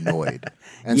annoyed.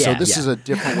 And so this is a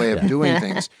different way of doing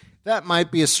things. That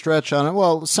might be a stretch on it.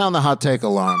 Well, sound the hot take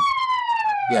alarm.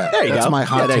 Yeah, there you that's go. My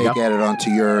hot take added onto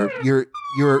yours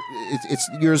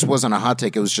wasn't a hot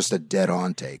take. It was just a dead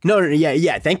on take. No,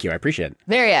 yeah. Thank you. I appreciate it.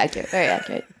 Very accurate.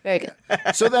 Very good.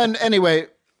 So then, anyway,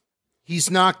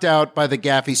 he's knocked out by the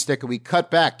gaffy stick, and we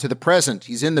cut back to the present.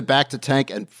 He's in the bacta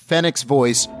tank, and Fennec's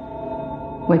voice.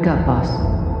 Wake up, boss.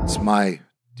 It's my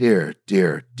dear,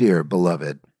 dear, dear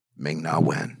beloved Ming-Na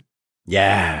Wen.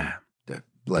 Yeah.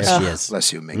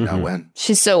 Bless you, Ming-Na Wen.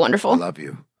 She's so wonderful. I love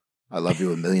you. I love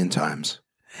you a million times.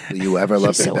 Will you ever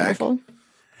love me back? Wonderful.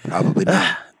 Probably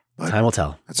not. But time will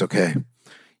tell. That's okay.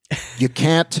 You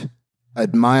can't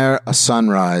admire a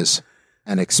sunrise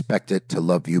and expect it to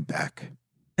love you back.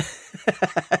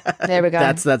 There we go.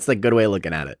 That's the good way of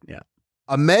looking at it. Yeah.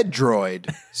 A med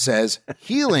droid says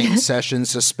healing session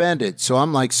suspended. So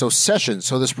I'm like, sessions.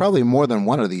 So there's probably more than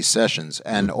one of these sessions.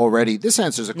 And already this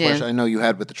answers a question I know you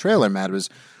had with the trailer, Matt, was,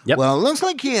 well, it looks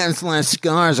like he has less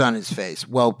scars on his face.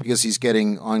 Well, because he's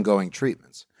getting ongoing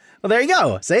treatments. Well, there you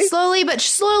go. See? Slowly but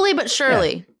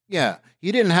surely. Yeah.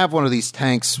 He didn't have one of these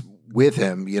tanks with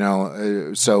him,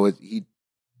 so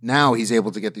now he's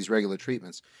able to get these regular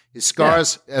treatments. His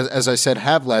scars, as I said,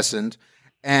 have lessened.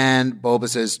 And Boba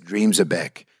says, dreams are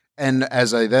back. And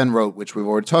as I then wrote, which we've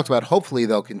already talked about, hopefully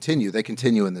they'll continue. They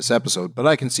continue in this episode. But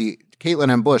I can see,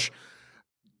 Caitlin and Bush,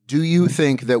 do you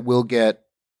think that we'll get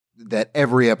that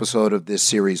every episode of this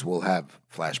series will have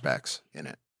flashbacks in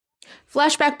it?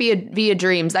 Flashback via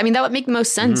dreams. I mean, that would make the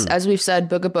most sense. As we've said,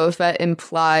 Book of Boba Fett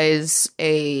implies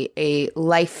a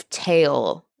life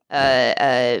tale,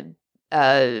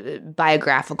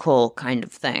 biographical kind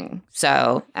of thing.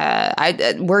 So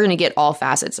we're going to get all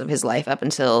facets of his life up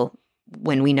until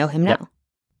when we know him now.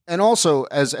 And also,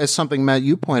 as something, Matt,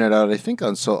 you pointed out, I think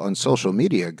on social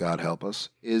media, God help us,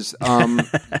 is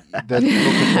that Book of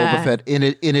Boba Fett,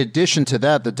 in addition to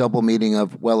that, the double meaning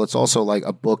of, well, it's also like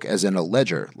a book as in a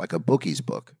ledger, like a bookie's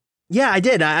book. Yeah, I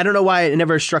did. I don't know why it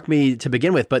never struck me to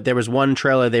begin with, but there was one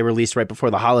trailer they released right before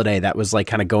the holiday that was like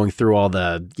kind of going through all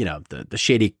the, the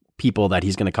shady people that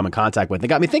he's going to come in contact with. It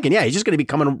got me thinking, he's just going to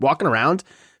be walking around,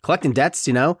 collecting debts,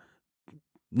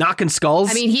 knocking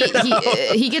skulls. I mean,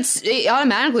 he gets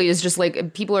automatically is just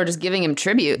like people are just giving him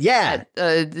tribute. Yeah,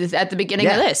 at the beginning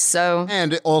of this. So,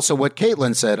 and also what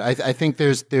Caitlin said, I think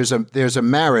there's a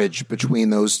marriage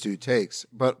between those two takes.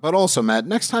 But also, Matt,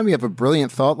 next time you have a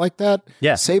brilliant thought like that,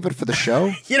 save it for the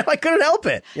show. I couldn't help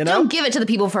it. Don't give it to the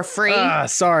people for free.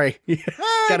 Sorry.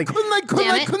 I couldn't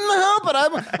help it.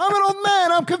 I'm an old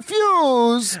man. I'm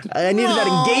confused. I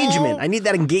needed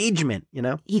that engagement.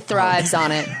 He thrives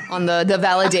on it, on the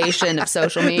validation validation of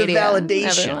social media. The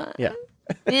validation. Everyone. Yeah.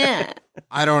 Yeah.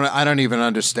 I don't even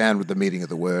understand what the meaning of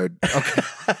the word. Okay.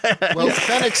 Well,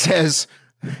 Fennec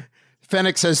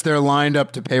says they're lined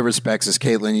up to pay respects, as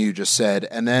Caitlin, you just said.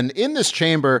 And then in this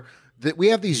chamber, we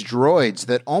have these droids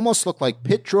that almost look like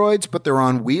pit droids, but they're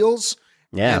on wheels.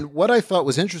 Yeah. And what I thought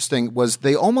was interesting was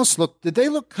they almost did they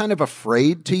look kind of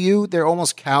afraid to you? They're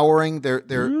almost cowering.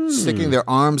 They're sticking their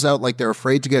arms out like they're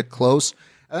afraid to get close.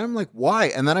 And I'm like, why?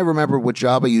 And then I remember what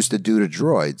Jabba used to do to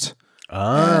droids.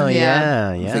 Oh,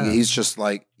 yeah. I think he's just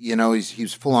like,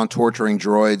 he's full on torturing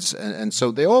droids. And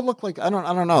so they all look like, I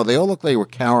don't know. They all look like they were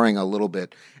cowering a little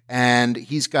bit. And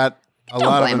he's got a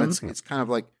lot of them. It's kind of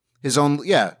like his own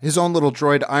little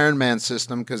droid Iron Man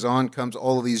system, because on comes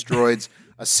all of these droids,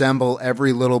 assemble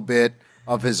every little bit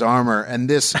of his armor. And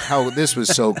this was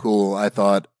so cool. I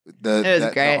thought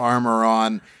the armor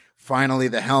on, finally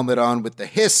the helmet on with the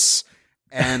hiss.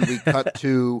 And we cut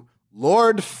to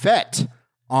Lord Fett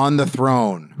on the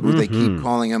throne, who they keep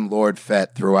calling him Lord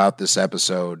Fett throughout this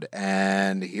episode.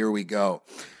 And here we go.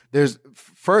 There's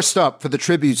first up for the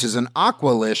tributes is an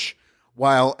Aqualish,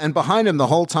 and behind him the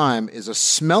whole time is a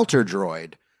smelter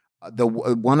droid.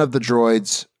 One of the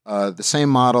droids, the same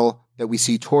model that we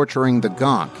see torturing the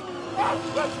Gonk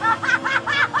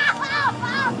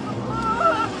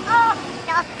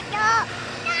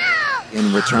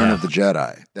in Return of the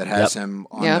Jedi, that has him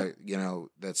on the,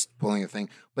 that's pulling a thing.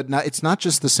 But it's not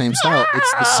just the same style.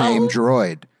 It's the same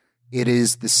droid. It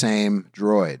is the same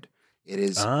droid. It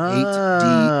is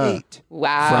 8D8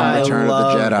 from Return of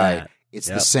the Jedi. That. It's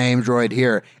the same droid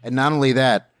here. And not only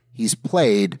that, he's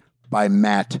played by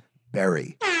Matt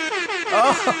Berry.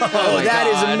 Oh, that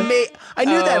is amazing. I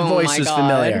knew that voice was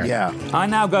familiar. Yeah. I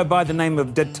now go by the name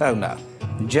of Daytona.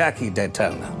 Jackie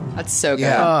Daytona. That's so good.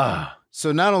 Yeah.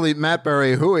 So not only Matt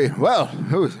Berry, screw you.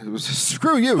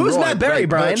 Who's Roy, Matt Berry,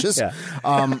 Brian?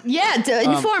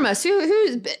 Inform us. Who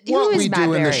is what we Matt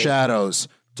do in the Berry? shadows.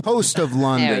 Toast of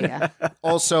London.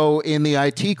 Also in the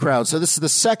IT crowd. So this is the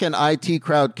second IT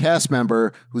crowd cast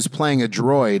member who's playing a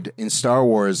droid in Star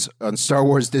Wars on Star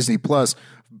Wars Disney Plus.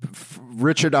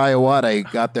 Richard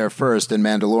Ayoade got there first in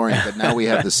Mandalorian, but now we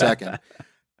have the second.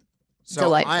 So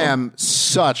Delightful. I am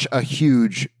such a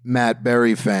huge Matt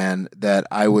Berry fan that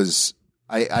I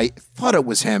thought it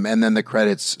was him, and then the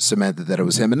credits cemented that it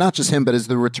was him, and not just him, but as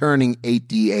the returning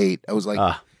 8D8. I was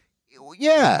like,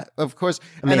 yeah, of course.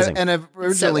 Amazing. And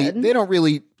originally, they don't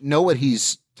really know what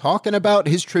he's talking about.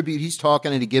 His tribute, he's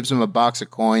talking, and he gives him a box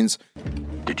of coins.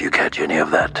 Did you catch any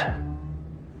of that?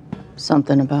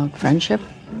 Something about friendship?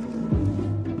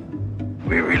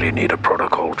 We really need a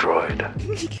protocol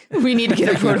droid. We need to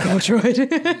get a protocol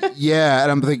droid. Yeah,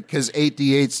 and I'm thinking, because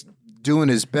 8D8's doing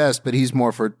his best, but he's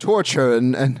more for torture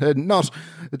and not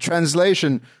the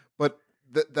translation. But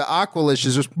the Aqualish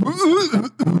is just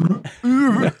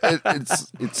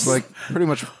it's like pretty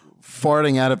much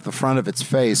farting out of the front of its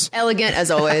face. Elegant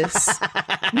as always.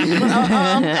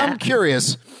 I'm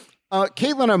curious.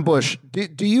 Caitlin and Bush,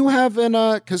 do you have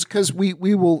because we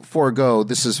will forego,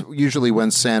 this is usually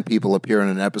when Sand People appear in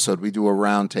an episode, we do a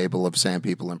round table of Sand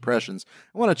People impressions.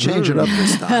 I want to change it up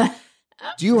this time.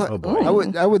 Do you?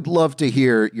 I would love to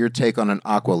hear your take on an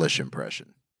Aqualish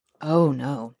impression. Oh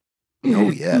no. Oh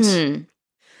yes.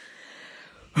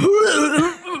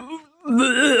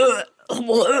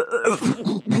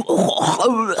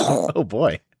 Oh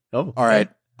boy. Oh. All right.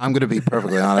 I'm going to be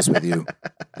perfectly honest with you.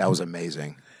 That was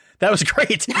amazing. That was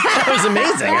great. That was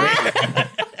amazing.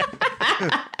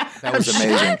 That was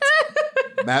amazing.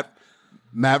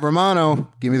 Matt Romano,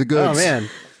 give me the goods. Oh man.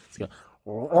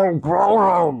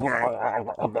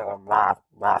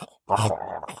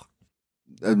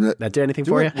 That do anything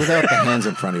for you? Without the hands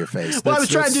in front of your face. Well, I was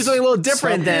trying to do something a little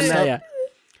different than that.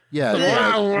 Yeah.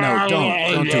 No,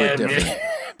 don't do it different.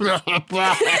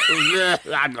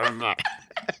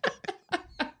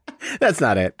 That's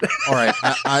not it. All right.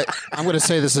 I'm going to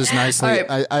say this as nicely.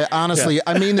 Right. I honestly,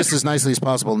 I mean this as nicely as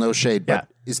possible. No shade, but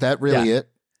is that really it?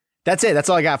 That's it. That's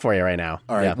all I got for you right now.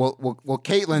 All right. Yeah. Well,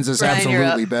 Caitlin's is Brian,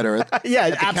 absolutely better. At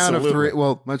the count of three.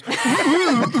 Well, that's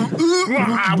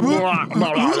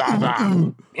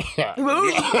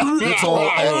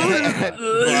all.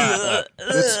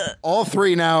 That's all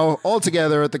three now, all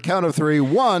together at the count of three.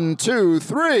 1, 2,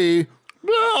 3.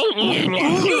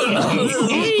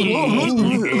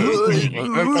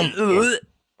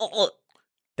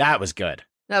 That was good.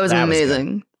 That was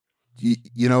amazing.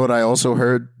 You know what I also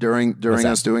heard during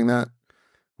us doing that?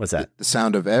 What's that? The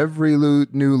sound of every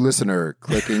new listener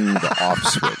clicking the off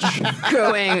switch.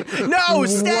 Going, no,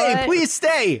 stay, please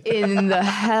stay. In the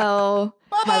hell.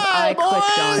 have I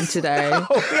clicked on today?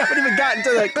 We haven't even gotten to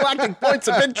the collecting points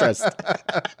of interest.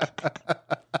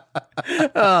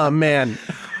 Oh, man.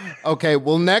 Okay,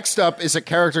 well, next up is a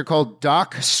character called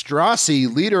Doc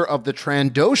Strassi, leader of the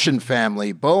Trandoshan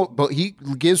family. He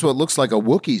gives what looks like a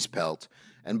Wookiee's pelt.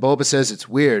 And Boba says it's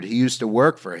weird. Boba used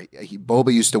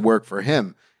to work for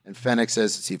him. And Fennec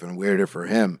says it's even weirder for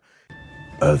him.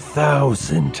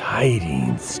 1,000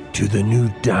 tidings to the new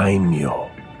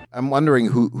daimyo. I'm wondering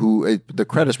who the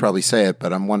credits probably say it,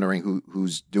 but I'm wondering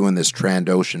who's doing this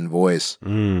Trandoshan voice.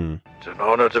 It's an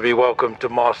honor to be welcomed to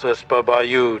Mos Espa by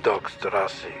you, Doc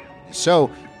Strassi. So,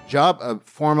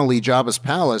 formerly Jabba's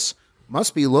palace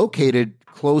must be located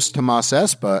close to Mos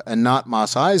Espa and not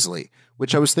Mos Eisley,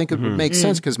 which I was thinking would make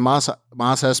sense because Mos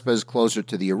Espa is closer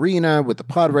to the arena with the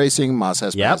pod racing. Mos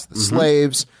Espa has the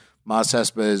slaves. Mos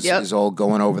Espa is all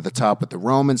going over the top with the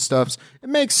Roman stuffs. It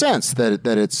makes sense that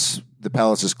the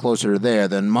palace is closer there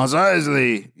than Mos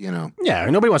Eisley, you know. Yeah,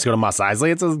 nobody wants to go to Mos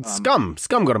Eisley. It's a scum.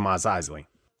 Scum go to Mos Eisley.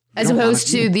 As opposed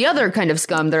to the other kind of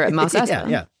scum they're at Mos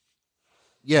Espa.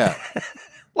 Yeah. A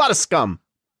lot of scum.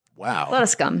 Wow. A lot of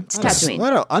scum. It's Tatooine. A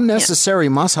lot of unnecessary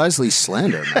Mos Eisley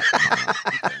slander.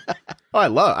 Oh, I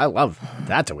love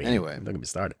Tatooine. Anyway. Don't get me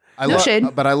started.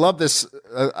 Shade. But I love this.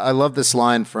 I love this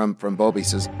line from Boba. He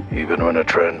says, Even when a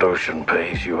Trandoshan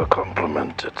pays you a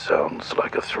compliment, it sounds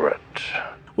like a threat.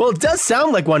 Well, it does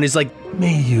sound like one. He's like,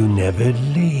 may you never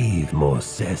leave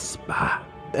Mos Espa.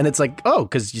 And it's like, oh,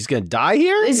 because he's going to die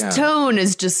here? His tone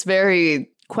is just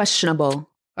very questionable.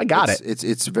 I got it.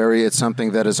 It's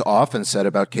something that is often said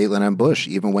about Caitlin M. Bush.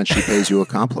 Even when she pays you a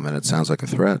compliment, it sounds like a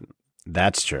threat.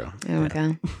 That's true. There we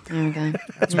go.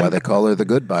 That's why they call her the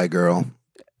goodbye girl.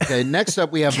 Okay, next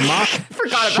up we have Mock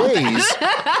Shays.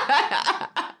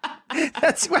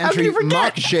 That's how do you forget?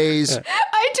 Mock Shays.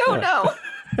 I don't know.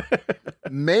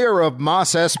 Mayor of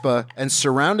Mos Espa and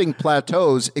surrounding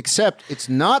plateaus, except it's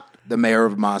not the mayor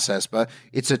of Mos Espa.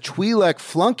 It's a Twi'lek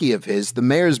flunky of his, the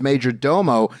mayor's major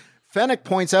domo. Fennec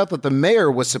points out that the mayor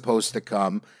was supposed to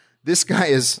come. This guy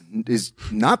is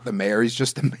not the mayor. He's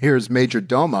just the mayor's major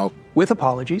domo. With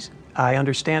apologies, I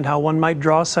understand how one might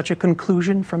draw such a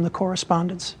conclusion from the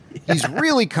correspondence. He's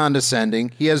really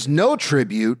condescending. He has no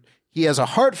tribute. He has a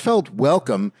heartfelt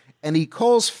welcome, and he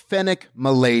calls Fennec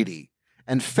Milady.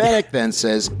 And Fennec then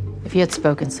says, If you had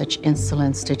spoken such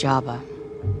insolence to Jabba,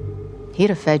 he'd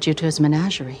have fed you to his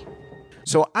menagerie.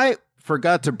 So I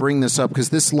forgot to bring this up because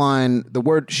this line,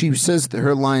 she says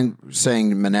her line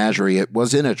saying menagerie, it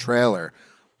was in a trailer.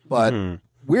 But and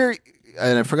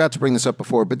I forgot to bring this up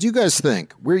before, but do you guys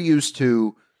think we're used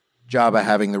to Jabba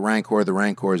having the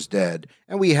Rancor's dead,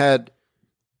 and we had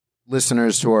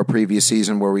listeners to our previous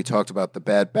season where we talked about the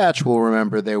Bad Batch will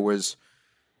remember there was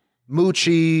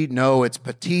Moochie. No, it's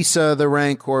Patissa, the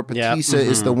Rancor. Patissa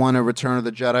is the one in Return of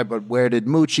the Jedi, but where did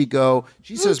Moochie go?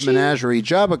 She says menagerie.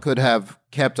 Jabba could have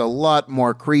kept a lot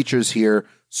more creatures here,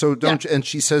 so don't. And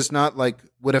she says not like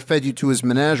would have fed you to his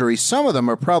menagerie. Some of them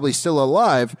are probably still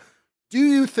alive. Do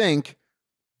you think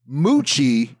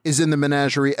Moochie is in the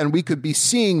menagerie, and we could be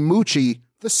seeing Moochie,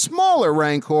 the smaller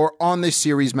Rancor, on this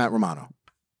series, Matt Romano?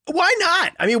 Why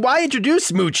not? I mean, why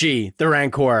introduce Moochie, the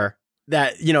Rancor,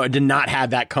 that, did not have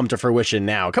that come to fruition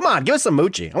now? Come on, give us some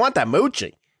Moochie. I want that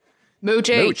Moochie.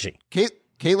 Moochie.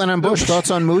 Caitlin and Bush,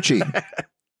 thoughts on Moochie?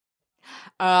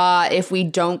 If we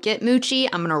don't get Moochie,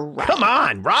 I'm going to riot. Come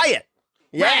on, riot.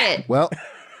 Yeah. Riot. Well,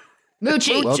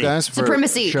 Moochie. Well, guys,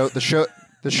 supremacy.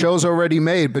 The show's already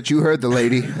made, but you heard the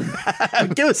lady.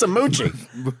 Give us some Moochie.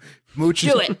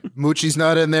 Do it. Moochie's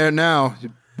not in there now.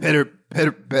 Better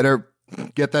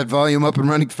get that volume up and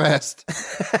running fast.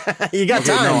 You got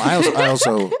time. No,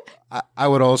 I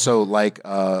would also like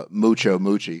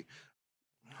Moochie.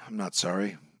 I'm not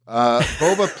sorry.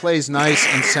 Boba plays nice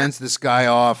and sends this guy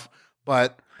off,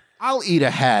 but I'll eat a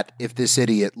hat if this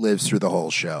idiot lives through the whole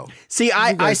show. See,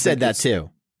 I said that too.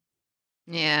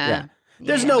 Yeah.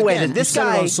 There's no way that this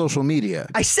guy on social media.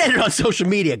 I said it on social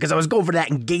media because I was going for that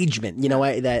engagement.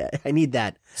 I need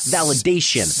that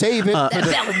validation. Save it.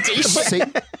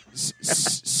 Validation.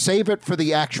 Save it for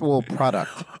the actual product.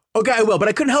 Okay, I will, but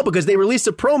I couldn't help it because they released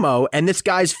a promo and this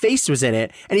guy's face was in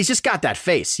it, and he's just got that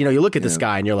face. You look at this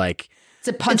guy and you're like, it's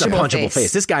a punchable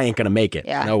face. This guy ain't gonna make it.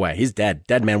 Yeah. No way. He's dead.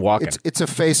 Dead man walking. It's a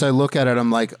face. I look at it. I'm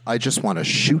like, I just want to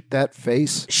shoot that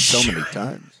face so many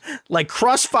times. Like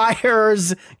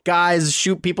Crossfire's guys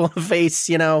shoot people in the face,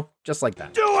 just like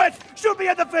that. Do it! Shoot me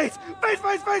in the face! Face!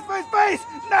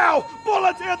 Now!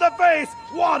 Bullets in the face!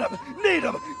 Want him! Need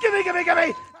him!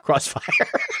 Gimme! Crossfire.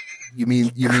 You mean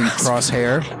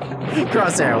crosshair?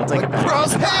 Crosshair. We'll take it back.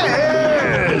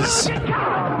 Crosshairs!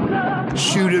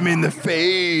 Shoot him in the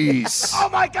face. Oh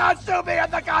my God, shoot me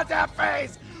in the goddamn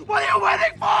face! What are you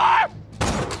waiting for?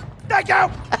 Thank you!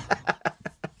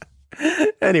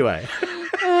 Anyway.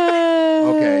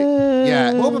 Okay.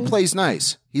 Yeah, Boba plays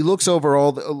nice. He looks over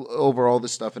all the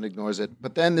stuff and ignores it.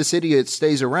 But then this idiot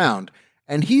stays around,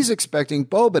 and he's expecting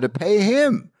Boba to pay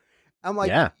him. I'm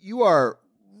like, you are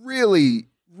really,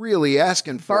 really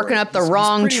asking for barking it. up the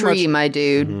wrong tree, my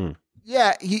dude. Mm-hmm.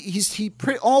 Yeah, he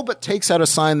all but takes out a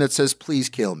sign that says, "Please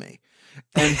kill me,"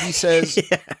 and he says.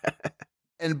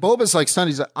 And Boba's like stunned.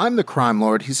 He's like, I'm the crime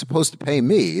lord. He's supposed to pay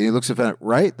me. And he looks at Fennec,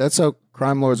 right? That's how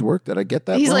crime lords work. Did I get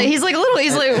that He's wrong?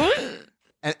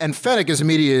 And Fennec is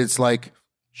immediate. It's like,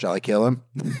 shall I kill him?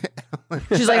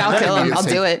 She's like, I'll kill him. I'll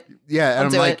do it. Yeah.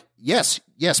 And I'm like, yes,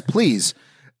 please.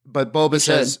 But Boba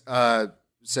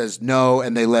says no,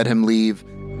 and they let him leave.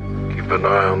 Keep an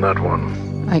eye on that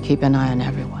one. I keep an eye on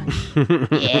everyone.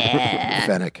 Yeah.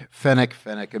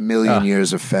 Fennec. A million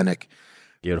years of Fennec.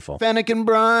 Beautiful. Fennec and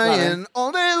Brian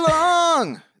all day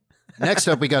long. Next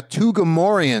up, we got 2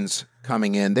 Gamorreans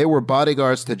coming in. They were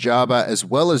bodyguards to Jabba as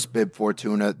well as Bib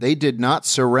Fortuna. They did not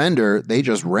surrender. They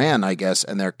just ran, I guess,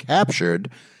 and they're captured.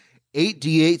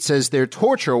 8D8 says their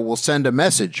torture will send a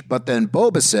message, but then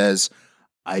Boba says,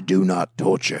 I do not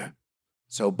torture.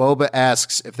 So Boba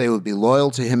asks if they would be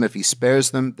loyal to him if he spares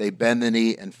them. They bend the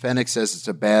knee, and Fennec says it's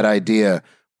a bad idea.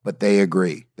 But they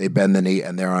agree. They bend the knee,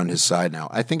 and they're on his side now.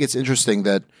 I think it's interesting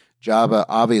that Jabba,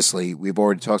 obviously, we've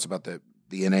already talked about the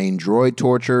inane droid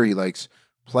torture. He likes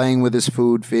playing with his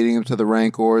food, feeding him to the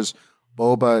Rancors.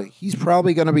 Boba, he's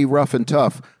probably going to be rough and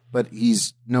tough, but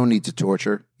he's no need to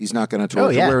torture. He's not going to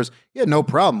torture. Whereas he had no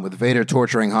problem with Vader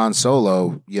torturing Han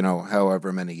Solo,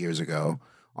 however many years ago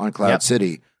on Cloud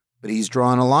City. But he's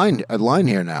drawn a line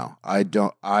here now. I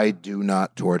do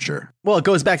not torture. Well, it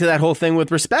goes back to that whole thing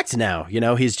with respect now.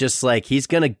 He's just like, he's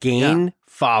going to gain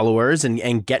followers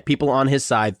and get people on his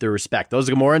side through respect. Those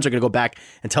Gamorreans are going to go back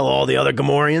and tell all the other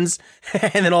Gamorreans.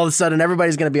 And then all of a sudden,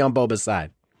 everybody's going to be on Boba's side.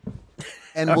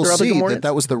 And we'll see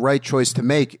that was the right choice to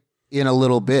make in a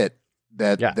little bit.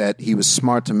 That he was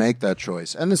smart to make that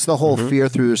choice. And it's the whole fear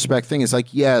through respect thing. It's like,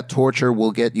 torture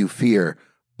will get you fear.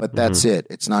 But that's it.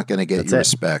 It's not going to get you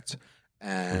respect.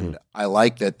 And I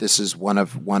like that this is one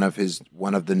of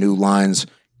the new lines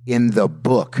in the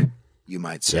book, you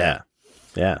might say.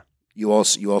 Yeah. You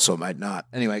also might not.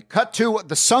 Anyway, cut to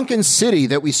the sunken city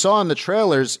that we saw in the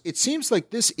trailers. It seems like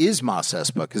this is Mos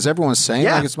Espa because everyone's saying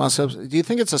like it's Mos Espa. Do you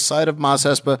think it's a side of Mos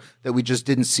Espa that we just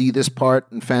didn't see this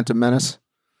part in Phantom Menace?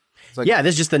 It's like,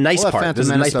 this is just the nice part. This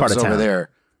is the nice part of town. Over there.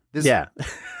 This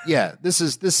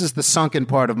is the sunken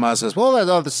part of Mos Espa. Well, that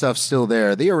other stuff's still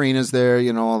there. The arena's there,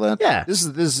 all that. Yeah. This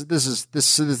is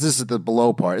the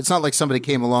below part. It's not like somebody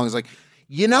came along and was like,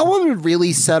 what would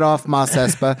really set off Mos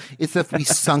Espa? It's if we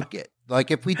sunk it. Like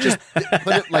if we just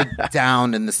put it like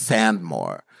down in the sand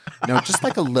more. Just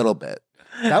like a little bit.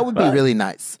 That would be really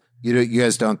nice. You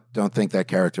guys don't think that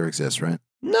character exists, right?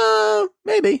 No,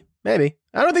 maybe.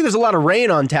 I don't think there's a lot of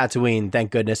rain on Tatooine,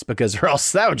 thank goodness, because or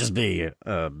else that would just be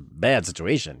a bad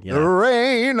situation. The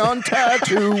rain on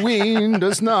Tatooine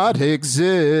does not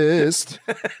exist.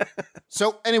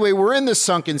 So anyway, we're in the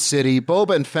sunken city.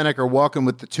 Boba and Fennec are walking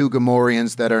with the 2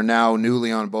 Gamorreans that are now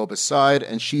newly on Boba's side,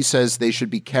 and she says they should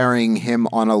be carrying him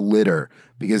on a litter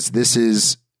because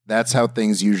that's how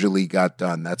things usually got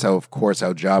done. That's how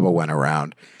Jabba went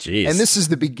around. Jeez. And this is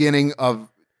the beginning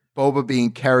of Boba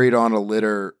being carried on a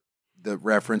litter. The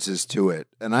references to it,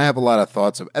 and I have a lot of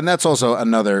thoughts and that's also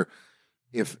another.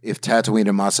 If Tatooine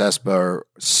and Mos Espa are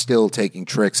still taking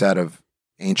tricks out of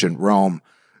ancient Rome,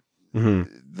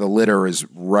 the litter is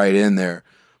right in there.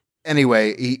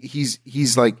 Anyway,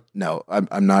 he's like, no,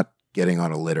 I'm not getting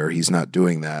on a litter. He's not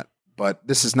doing that. But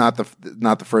this is not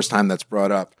the first time that's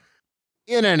brought up.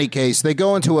 In any case, they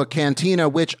go into a cantina,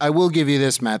 which I will give you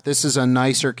this, Matt. This is a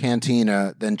nicer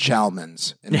cantina than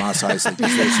Chalmun's in Mos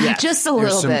Eisley. Just a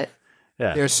little bit.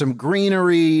 Yeah. There's some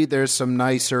greenery. There's some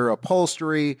nicer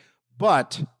upholstery.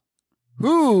 But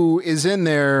who is in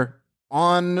there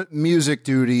on music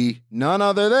duty? None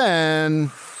other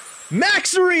than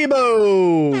Max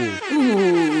Rebo.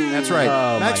 That's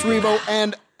right. Max Rebo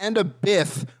and a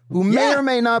Biff who may or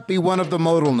may not be one of the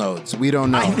modal nodes. We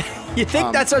don't know. You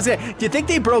think that's what I'm saying? Do you think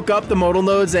they broke up the modal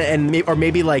nodes or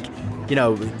maybe like,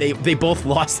 they both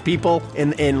lost people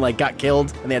and like got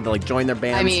killed and they had to like join their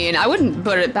bands? I mean, I wouldn't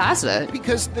put it past it.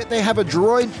 Because they have a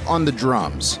droid on the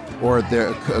drums or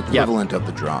their equivalent of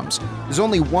the drums. There's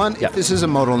only one. If this is a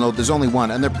modal node, there's only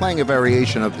one. And they're playing a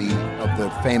variation of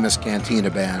the famous Cantina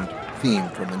Band theme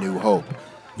from A New Hope.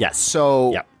 Yes.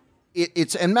 So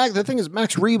The thing is,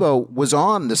 Max Rebo was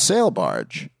on the sail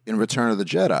barge in Return of the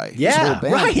Jedi. His whole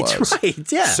band right, was.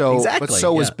 yeah, so, exactly. But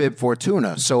so was Bib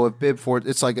Fortuna. So if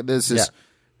it's like there's this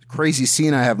crazy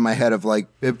scene I have in my head of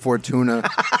like Bib Fortuna,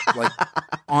 like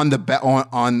on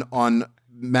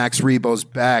Max Rebo's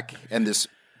back, and this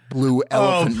blue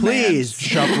elephant man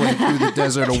shuffling through the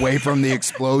desert away from the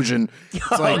explosion. It's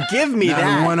like, give me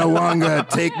that. Wanawanga,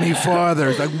 take me farther.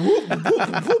 It's like, whoop, whoop,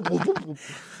 whoop, whoop, whoop.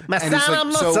 And it's like, oh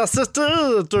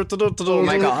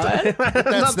my God.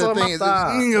 That's the thing.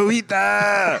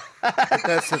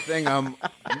 That's the thing.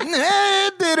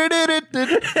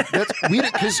 That's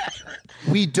weird because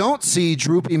we don't see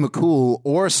Droopy McCool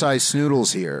or Cy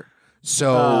Snoodles here.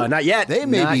 So not yet. They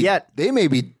may not be. Yet. They may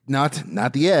be not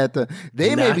yet.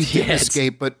 They maybe didn't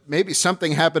escape, but maybe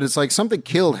something happened. It's like something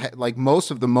killed like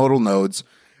most of the modal nodes.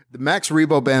 The Max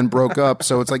Rebo band broke up,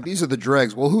 so it's like these are the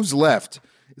dregs. Well, who's left?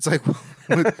 It's like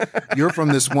you're from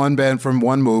this one band from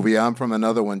one movie. I'm from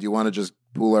another one. Do you want to just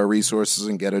pool our resources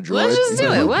and get a droid? Let's just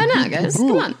do it. Why not, guys?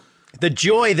 Come on. The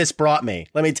joy this brought me.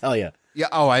 Let me tell you. Yeah.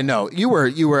 Oh, I know. You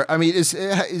were. I mean, was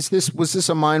this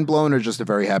a mind blown or just a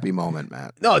very happy moment,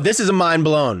 Matt? No, this is a mind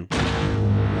blown.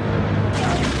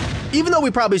 Even though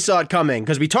we probably saw it coming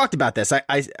because we talked about this,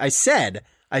 I said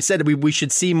we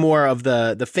should see more of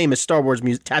the famous Star Wars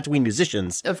Tatooine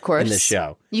musicians, of course, in this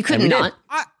show. You could not.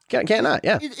 Can't not,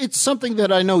 yeah. It's something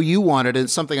that I know you wanted.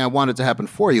 It's something I wanted to happen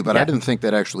for you, but I didn't think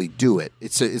they'd actually do it.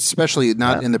 It's especially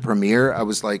not in the premiere. I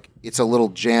was like, it's a little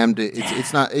jammed.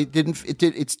 It's not.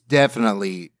 It's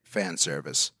definitely fan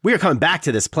service. We are coming back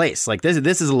to this place. Like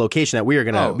this is a location that we are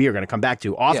gonna come back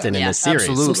to often in this series.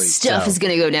 Absolutely. Some stuff is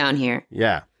gonna go down here.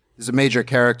 Yeah, there's a major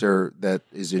character that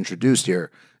is introduced here.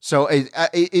 So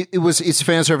it's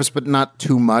fan service, but not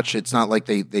too much. It's not like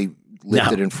they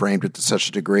lifted and framed it to such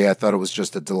a degree. I thought it was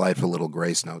just a delightful little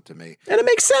grace note to me. And it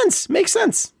makes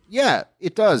sense. Yeah,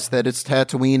 it does. That it's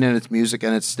Tatooine and it's music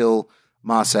and it's still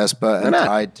Mos Espa and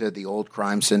tied to the old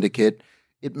crime syndicate.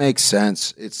 It makes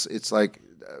sense. It's like,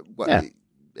 I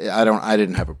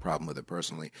didn't have a problem with it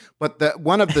personally. But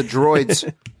one of the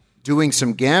droids doing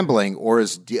some gambling or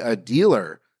is a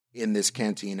dealer in this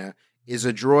cantina is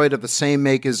a droid of the same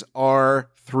make as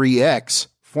R3X,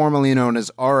 formerly known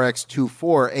as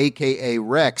RX-24, a.k.a.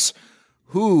 Rex,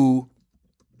 who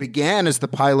began as the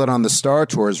pilot on the Star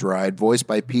Tours ride, voiced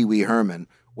by Pee Wee Herman,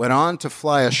 went on to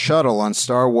fly a shuttle on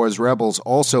Star Wars Rebels,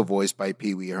 also voiced by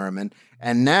Pee Wee Herman,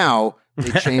 and now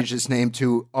they changed his name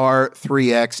to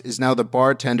R3X, is now the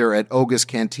bartender at Oga's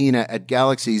Cantina at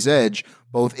Galaxy's Edge,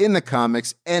 both in the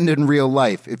comics and in real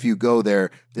life. If you go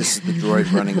there, this is the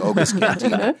droid running Oga's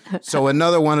Cantina. So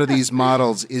another one of these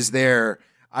models is there.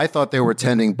 I thought they were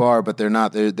tending bar, but they're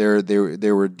not.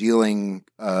 They were dealing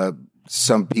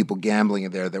some people gambling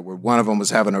in there. That were one of them was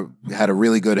had a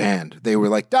really good hand. They were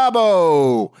like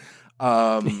Dabo,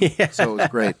 so it was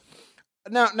great.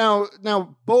 Now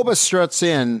Boba struts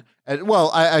in.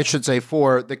 I should say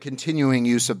for the continuing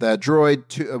use of that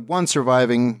droid. One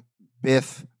surviving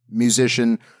Bith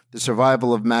musician, the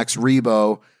survival of Max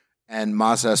Rebo and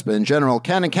Mos Espa in general.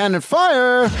 Cannon,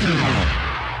 fire!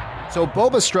 So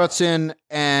Boba struts in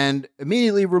and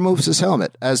immediately removes his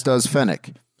helmet, as does Fennec.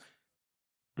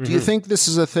 Mm-hmm. Do you think this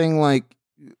is a thing like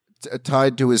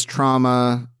tied to his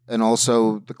trauma, and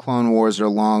also the Clone Wars are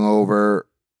long over?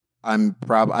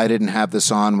 I didn't have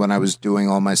this on when I was doing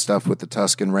all my stuff with the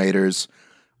Tusken Raiders.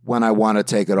 When I want to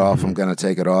take it off, I'm going to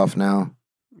take it off now.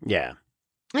 Yeah.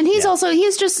 And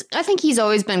I think he's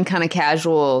always been kind of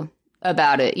casual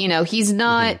about it. You know, he's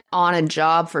not on a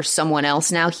job for someone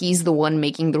else now. He's the one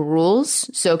making the rules.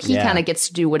 So he kind of gets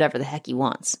to do whatever the heck he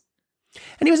wants.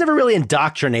 And he was never really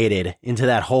indoctrinated into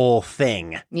that whole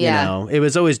thing. Yeah. You know, it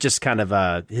was always just kind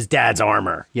of his dad's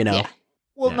armor, you know? Yeah.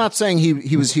 Well, not saying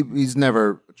he's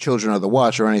never Children of the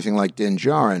Watch or anything like Din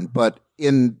Djarin, but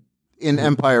in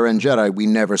Empire and Jedi, we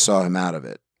never saw him out of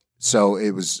it. So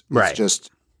it's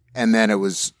just, and then it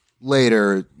was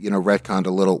later, retconned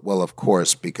a little. Well, of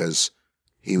course, because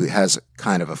he has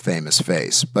kind of a famous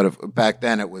face. But back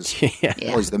then it was,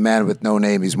 he's the man with no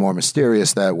name. He's more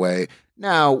mysterious that way.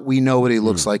 Now we know what he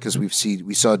looks like because we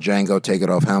saw Django take it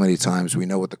off how many times. We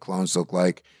know what the clones look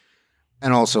like.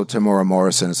 And also Tamora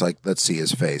Morrison is like, let's see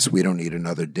his face. We don't need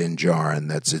another Din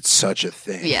Djarin. It's such a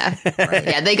thing. Yeah. Right?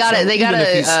 Yeah, they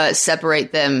gotta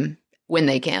separate them when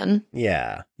they can.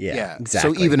 Yeah.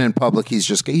 Exactly. So even in public,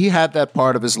 he had that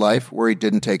part of his life where he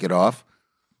didn't take it off.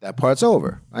 That part's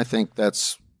over. I think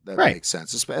that makes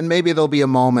sense. And maybe there'll be a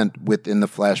moment within the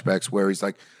flashbacks where he's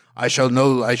like, I shall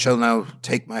now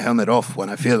take my helmet off when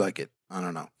I feel like it. I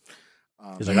don't know.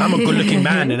 He's like, I'm a good-looking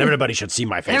man, and everybody should see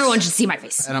my face. Everyone should see my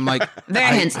face. And I'm like, Very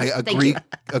handsome. I Thank you.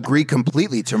 agree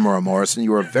completely, Tamura Morrison.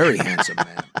 You are a very handsome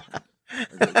man.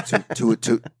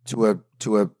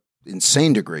 to a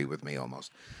insane degree with me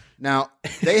almost. Now,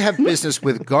 they have business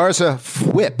with Garza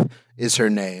Fwip is her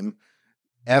name,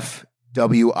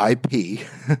 FWIP.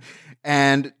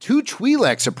 And two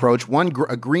Twi'leks approach,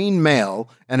 a green male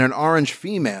and an orange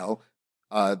female,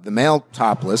 the male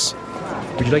topless.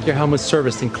 Would you like your helmet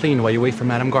serviced and cleaned while you wait for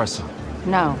Madame Garza?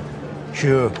 No.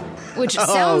 Sure. Which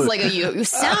sounds like a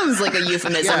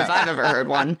euphemism if I've ever heard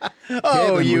one.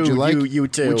 Oh, Caitlin, you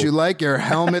too. Would you like your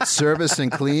helmet serviced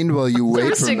and cleaned while you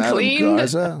wait for Madame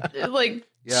Garza? Like,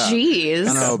 yeah. jeez.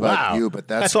 I don't know about you, but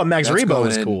I thought Max Rebo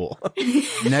was cool.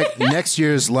 Next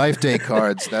year's Life Day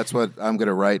cards, that's what I'm going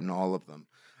to write in all of them.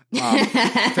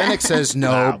 Fennec says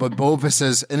no, but Boba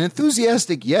says an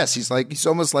enthusiastic yes. He's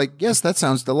almost like, yes, that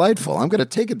sounds delightful. I'm going to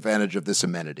take advantage of this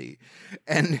amenity.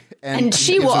 And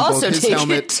she will also take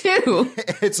it too.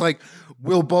 It's like,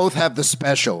 we'll both have the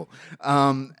special.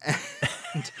 And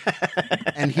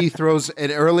he throws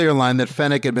an earlier line that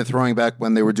Fennec had been throwing back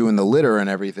when they were doing the litter and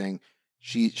everything.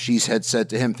 She had said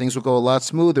to him, things will go a lot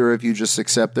smoother if you just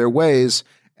accept their ways.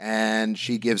 And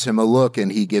she gives him a look,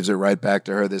 and he gives it right back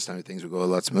to her. This time, things will go a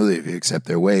lot smoother if you accept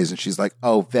their ways. And she's like,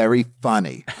 oh, very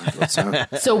funny.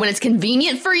 So when it's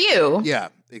convenient for you. Yeah,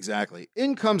 exactly.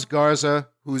 In comes Garza,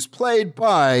 who's played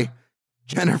by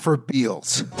Jennifer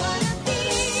Beals,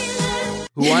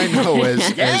 who I know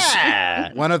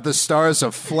as one of the stars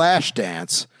of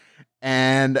Flashdance.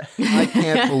 And I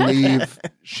can't believe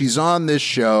she's on this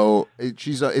show.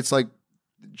 It's like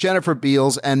Jennifer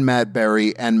Beals and Matt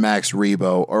Berry and Max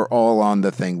Rebo are all on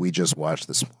the thing we just watched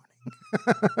this morning.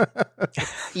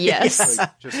 Yes.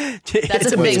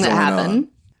 That's a thing that happened.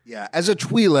 Yeah. As a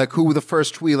Twi'lek, who the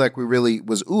first Twi'lek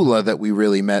was Ula that we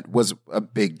really met, was a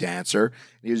big dancer.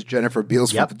 Here's Jennifer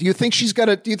Beals. Yep. Do you think she's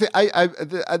got do you think,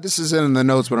 this is in the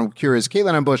notes, but I'm curious.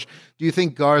 Caitlin Ambush, do you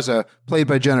think Garza, played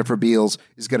by Jennifer Beals,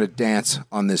 is going to dance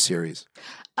on this series?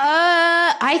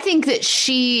 I think that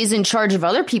she's in charge of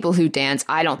other people who dance.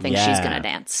 I don't think she's going to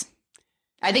dance.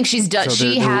 I think she's done.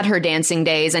 She had her dancing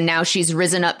days, and now she's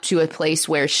risen up to a place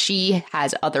where she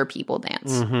has other people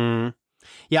dance. Mm-hmm.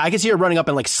 Yeah, I can see her running up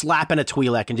and like slapping a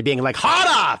Twi'lek into being like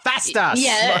harder, faster,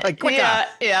 quicker,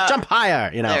 jump higher.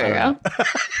 You know. There you go.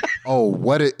 Oh,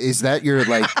 what is that? Your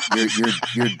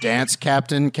your dance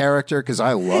captain character? Because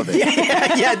I love it.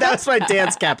 Yeah, that's my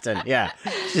dance captain. Yeah,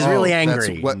 she's really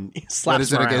angry. What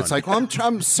is it again? It's like, well,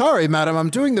 I'm sorry, madam. I'm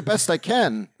doing the best I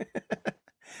can.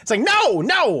 It's like,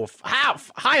 no,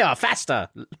 higher, faster,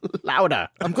 louder.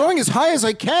 I'm going as high as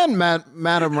I can,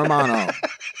 Madam Romano.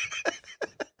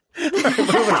 Moving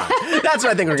on. That's what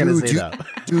I think we're going to see, though.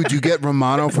 Dude, you get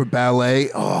Romano for ballet?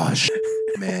 Oh,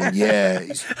 man, yeah.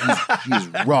 He's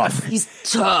rough. He's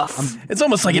tough. It's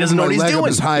almost like he doesn't know what he's doing.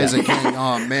 As high as I can.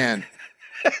 Oh, man.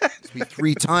 It'd be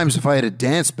 3 times if I had a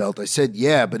dance belt. I said,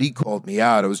 yeah, but he called me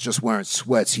out. I was just wearing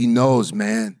sweats. He knows,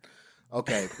 man.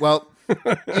 Okay, well,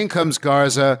 in comes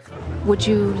Garza. Would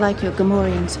you like your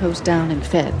Gamorreans hosed down and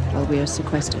fed while we are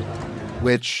sequestered?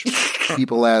 Which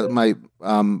people might...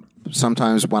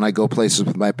 sometimes when I go places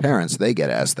with my parents, they get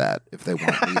asked that if they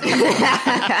want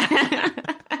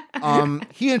me.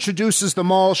 He introduces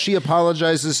them all. She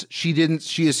apologizes.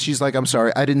 She's like, I'm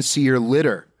sorry, I didn't see your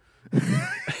litter.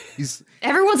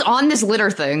 Everyone's on this litter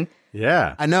thing.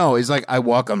 Yeah, I know. He's like, I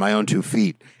walk on my own 2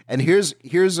 feet. And here's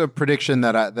a prediction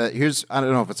I don't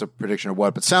know if it's a prediction or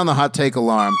what, but sound the hot take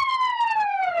alarm.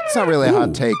 It's not really a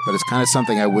hot take, but it's kind of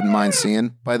something I wouldn't mind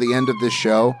seeing. By the end of this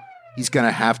show, he's going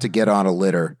to have to get on a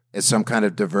litter as some kind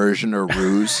of diversion or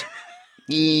ruse.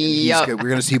 Yep. We're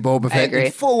going to see Boba Fett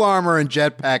in full armor and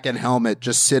jetpack and helmet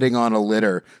just sitting on a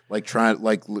litter,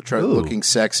 looking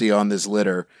sexy on this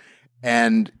litter.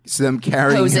 And them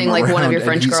carrying posing him like around, one of your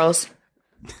French girls.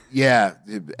 Yeah.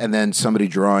 And then somebody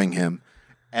drawing him.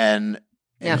 And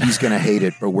he's going to hate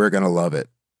it, but we're going to love it.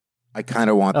 I kind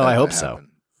of want that I hope to happen.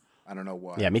 I don't know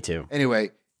why. Yeah, me too.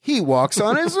 Anyway, he walks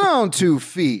on his own 2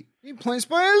 feet. He plays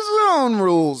by his own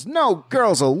rules. No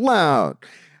girls allowed.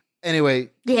 Anyway,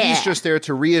 he's just there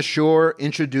to reassure,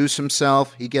 introduce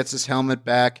himself. He gets his helmet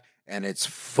back, and it's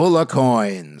full of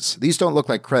coins. These don't look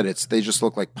like credits. They just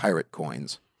look like pirate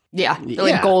coins. Yeah, they're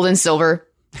like gold and silver.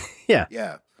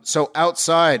 Yeah. So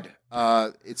outside,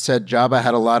 it said Jabba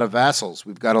had a lot of vassals.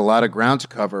 We've got a lot of ground to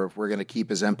cover if we're going to keep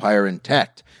his empire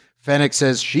intact. Fennec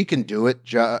says she can do it.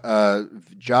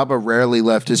 Jabba rarely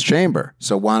left his chamber,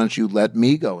 so why don't you let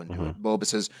me go and do it? Boba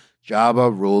says,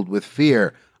 Jabba ruled with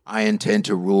fear. I intend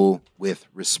to rule with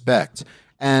respect.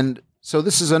 And So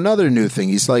this is another new thing.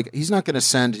 He's not going to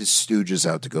send his stooges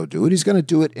out to go do it. He's going to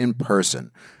do it in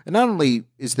person. And not only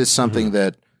is this something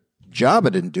that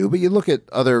Jabba didn't do, but you look at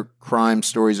other crime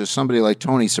stories of somebody like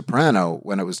Tony Soprano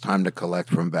when it was time to collect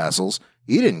from vassals.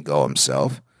 He didn't go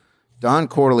himself. Don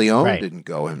Corleone didn't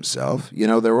go himself. You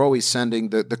know, they're always sending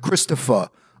the Christopher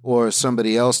or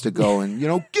somebody else to go and, you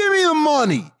know, give me the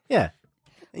money. Yeah.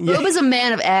 Boba's a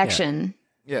man of action.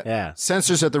 Yeah.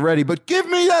 Censors at the ready, but give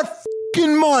me that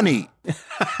fucking money.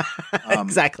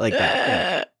 Exactly like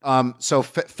that. Yeah. So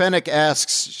Fennec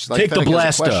asks, take Fennec the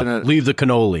blaster, leave the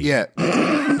cannoli. Yeah.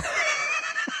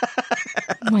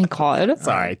 Oh my God.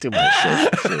 Sorry, too much.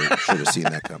 Should have seen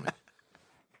that coming.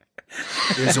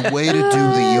 There's a way to do the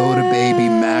Yoda baby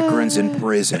macarons in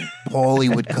prison.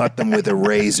 Paulie would cut them with a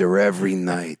razor every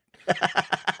night.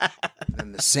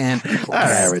 And the sand people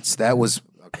carrots. That was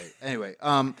okay. Anyway,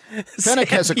 Fennec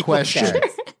has a question.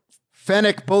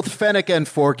 Both Fennec and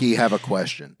Forky have a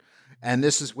question. And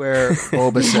this is where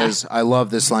Boba says, I love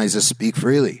this line. He says, speak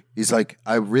freely. He's like,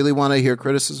 I really want to hear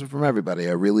criticism from everybody.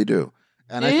 I really do.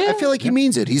 And I feel like he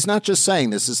means it. He's not just saying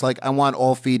this. It's like, I want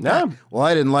all feedback. No. Well,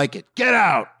 I didn't like it. Get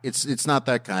out. It's not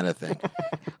that kind of thing.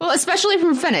 Well, especially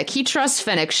from Fennec. He trusts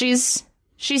Fennec. She's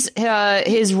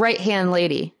his right-hand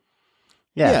lady.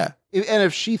 Yeah. And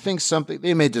if she thinks something,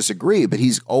 they may disagree, but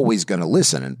he's always going to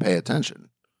listen and pay attention.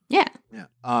 Yeah.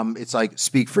 It's like,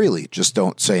 speak freely. Just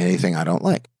don't say anything I don't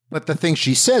like. But the thing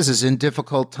she says is, in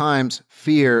difficult times,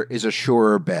 fear is a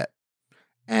surer bet.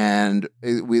 And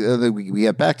we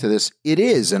get back to this. It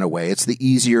is, in a way. It's the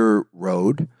easier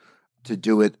road. To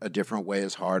do it a different way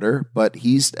is harder. But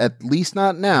he's, at least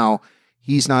not now,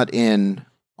 he's not in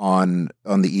on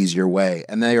the easier way.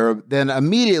 And they are then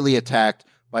immediately attacked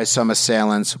by some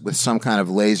assailants with some kind of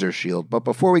laser shield. But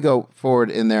before we go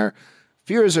forward in there,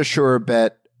 fear is a surer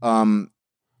bet. And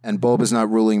Boba's not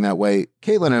ruling that way.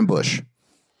 Caitlin and Bush,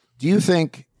 do you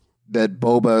think that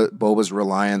Boba's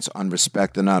reliance on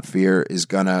respect and not fear is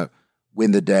going to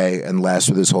win the day and last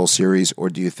for this whole series, or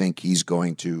do you think he's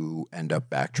going to end up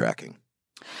backtracking?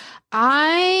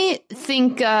 I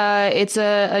think it's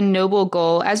a noble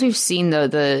goal. As we've seen, though,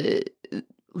 the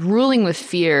ruling with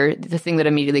fear, the thing that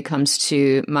immediately comes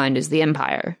to mind is the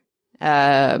Empire,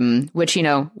 which, you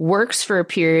know, works for a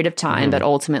period of time, but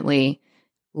ultimately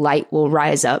light will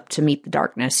rise up to meet the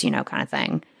darkness, you know, kind of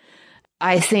thing.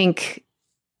 I think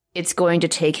it's going to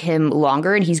take him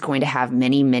longer, and he's going to have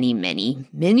many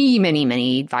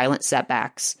violent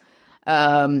setbacks.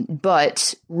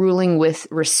 But ruling with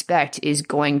respect is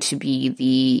going to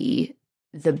be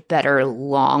the better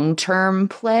long-term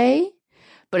play,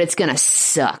 but it's going to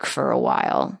suck for a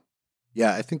while.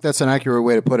 Yeah, I think that's an accurate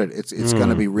way to put it. It's going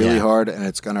to be really hard, and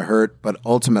it's going to hurt, but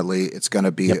ultimately it's going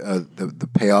to be the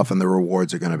payoff and the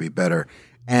rewards are going to be better.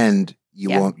 And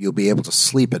you'll be able to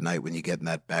sleep at night when you get in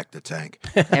that back to tank.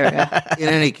 There we go. In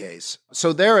any case,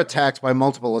 so they're attacked by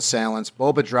multiple assailants.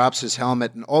 Boba drops his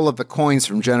helmet, and all of the coins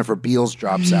from Jennifer Beals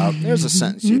drops out. There's a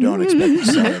sentence you don't expect to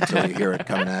say until you hear it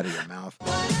coming out of your mouth.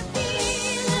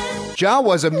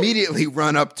 Jawas immediately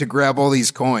run up to grab all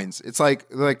these coins. It's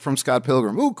like from Scott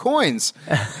Pilgrim. Ooh, coins.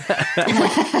 I'm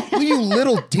like, you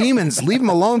little demons, leave them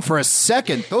alone for a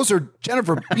second. Those are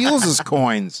Jennifer Beals'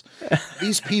 coins.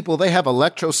 These people, they have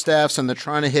electrostaffs, and they're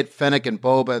trying to hit Fennec and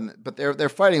Boba, but they're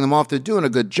fighting them off. They're doing a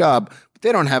good job, but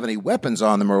they don't have any weapons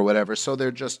on them or whatever, so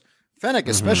they're just... Fennec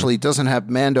especially doesn't have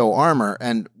Mando armor,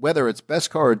 and whether it's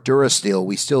Beskar or Durasteel,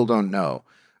 we still don't know.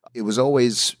 It was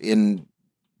always in...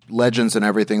 Legends and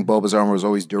everything, Boba's armor was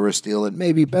always Durasteel. It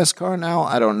may be Beskar now.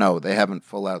 I don't know. They haven't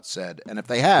full out said. And if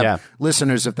they have,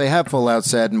 listeners, if they have full out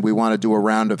said and we want to do a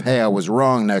round of, hey, I was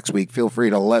wrong next week, feel free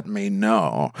to let me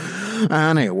know.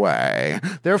 Anyway,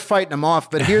 they're fighting him off.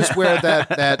 But here's where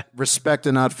that respect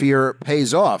and not fear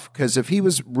pays off. Because if he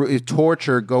was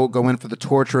torture, go in for the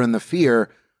torture and the fear,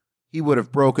 he would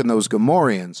have broken those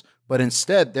Gamorreans. But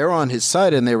instead, they're on his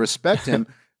side and they respect him.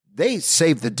 They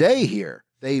save the day here.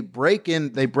 They break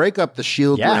up the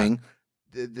shield ring,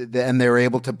 and they're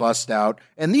able to bust out.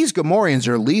 And these Gamorreans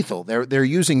are lethal. They're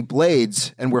using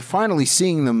blades, and we're finally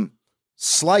seeing them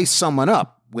slice someone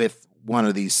up with one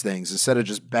of these things instead of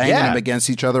just banging them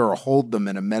against each other or hold them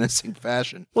in a menacing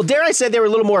fashion. Well, dare I say they were a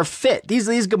little more fit. These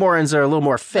Gamorreans are a little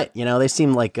more fit. You know, they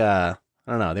seem like I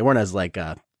don't know. They weren't as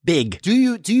big. Do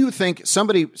you think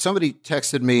somebody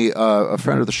texted me, a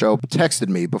friend of the show texted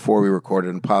me before we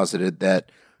recorded and posited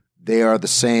that they are the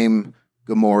same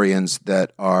Gamorreans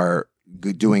that are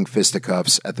doing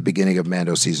fisticuffs at the beginning of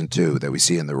Mando Season 2 that we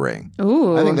see in the ring.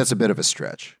 Ooh. I think that's a bit of a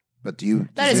stretch. But do you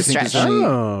That is a stretch.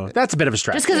 That's a bit of a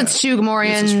stretch. Just because it's two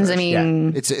Gamorreans, I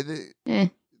mean... It's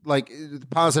like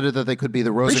posited that they could be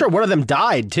the Rosa... Pretty sure one of them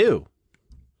died, too.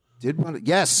 Did one?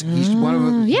 Yes, he's one of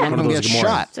them. Yeah. One of them gets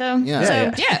shot. So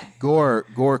yeah. Cora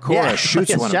shoots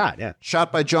gets one of shot, them.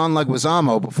 Shot by John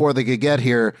Leguizamo before they could get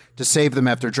here to save them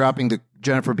after dropping the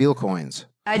Jennifer Beal coins.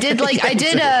 I did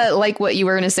like what you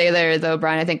were going to say there, though,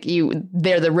 Brian. I think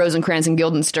they're the Rosencrantz and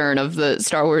Guildenstern of the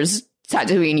Star Wars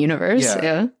Tatooine universe.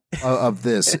 Yeah. Of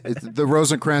this, the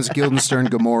Rosencrantz, Guildenstern,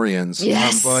 Gamorreans.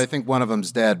 Yes. Well, I think one of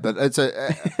them's dead, but it's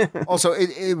also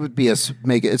it would be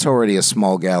it's already a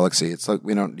small galaxy. It's like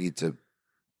we don't need to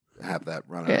have that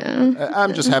run out.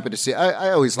 I'm just happy to see.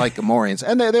 I always like Gamorreans,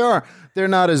 and they're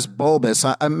not as bulbous.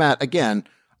 Matt, again,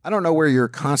 I don't know where your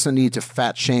constant need to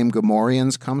fat shame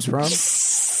Gamorreans comes from.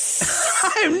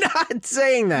 I'm not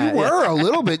saying that. You were a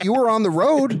little bit. You were on the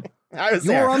road.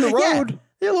 You were on the road. Yeah.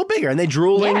 They're a little bigger, and they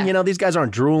drooling. Yeah. You know, these guys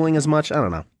aren't drooling as much. I don't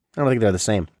know. I don't think they're the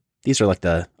same. These are like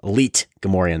the elite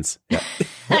Gamorreans.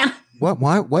 Yeah. What?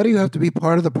 Why do you have to be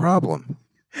part of the problem?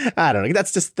 I don't know.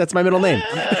 That's my middle name.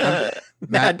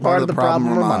 Matt, part of the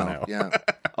problem, Romano. Yeah.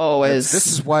 Always. This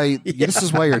is why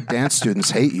your dance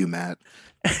students hate you, Matt.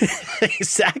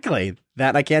 Exactly.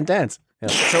 That I can't dance. Yeah.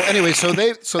 So anyway, so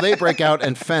they break out,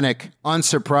 and Fennec,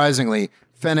 unsurprisingly,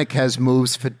 Fennec has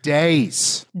moves for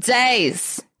days.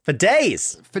 For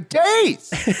days.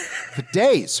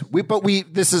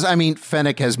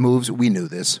 Fennec has moves. We knew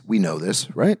this. We know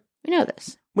this, right? We know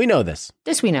this. We know this.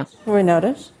 This we know. We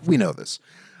notice. We know this.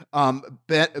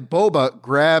 Boba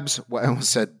grabs. Well, I almost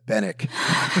said Bennick.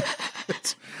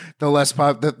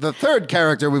 The third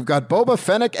character, we've got Boba,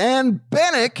 Fennec, and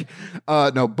Bennick.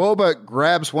 Boba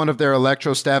grabs one of their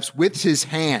electro staffs with his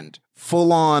hand,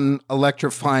 full on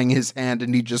electrifying his hand,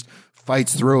 and he just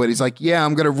fights through it. He's like, yeah,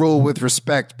 I'm going to rule with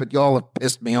respect, but y'all have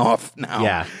pissed me off now.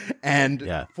 Yeah.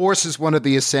 And forces one of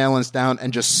the assailants down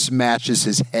and just smashes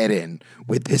his head in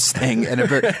with this thing. And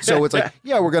so it's like,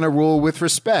 yeah, we're going to rule with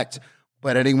respect.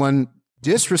 But anyone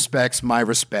disrespects my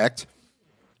respect,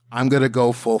 I'm going to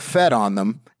go full fed on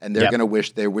them, and they're going to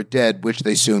wish they were dead, which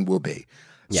they soon will be.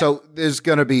 Yeah. So there's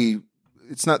going to be,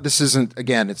 it's not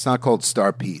called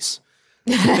Star Peace.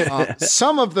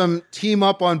 Some of them team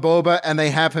up on Boba and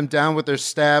they have him down with their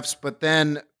staffs, but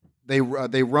then they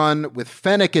run with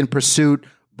Fennec in pursuit.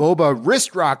 Boba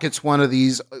wrist rockets one of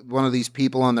these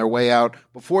people on their way out.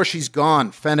 Before she's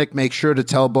gone, Fennec makes sure to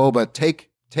tell Boba,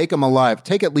 take them alive.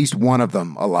 Take at least one of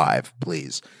them alive,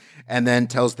 please. And then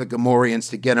tells the Gamorreans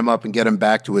to get him up and get him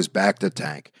back to his Bacta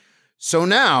tank. So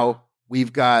now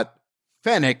we've got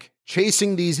Fennec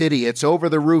chasing these idiots over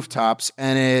the rooftops,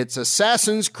 and it's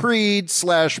Assassin's Creed /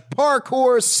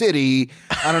 Parkour City.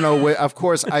 I don't know. Of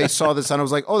course, I saw this and I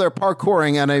was like, oh, they're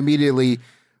parkouring. And I immediately,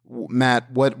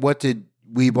 Matt, what did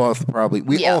we both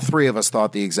all three of us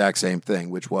thought the exact same thing,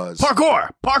 which was parkour.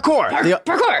 Parkour.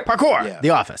 Yeah. The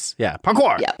Office. Yeah.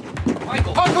 Parkour. Yeah.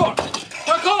 Michael.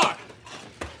 Parkour.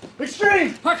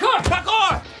 Extreme.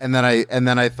 Parkour. And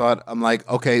then I thought, I'm like,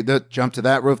 okay, jump to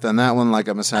that roof, then that one, like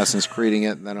I'm Assassin's Creeding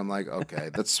it. And then I'm like,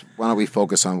 okay, why don't we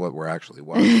focus on what we're actually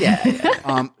watching?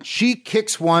 Yeah. She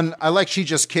kicks one. She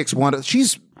just kicks one.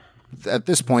 She's at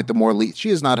this point she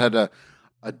has not had a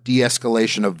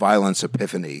de-escalation of violence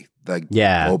epiphany like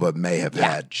Boba may have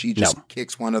had. She just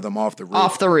kicks one of them off the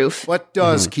roof. What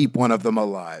does keep one of them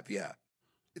alive? Yeah.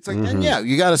 It's like, and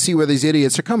you got to see where these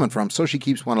idiots are coming from. So she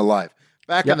keeps one alive.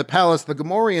 Back in the palace, the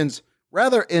Gamorreans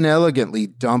rather inelegantly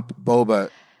dump Boba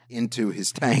into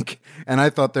his tank, and I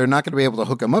thought they're not going to be able to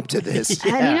hook him up to this.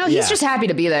 He's just happy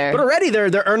to be there. But already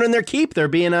they're earning their keep. They're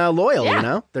being loyal. You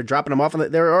know, they're dropping him off, and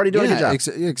they're already doing a good job.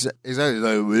 Exactly.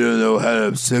 Like, we don't know how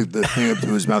to stick the thing up to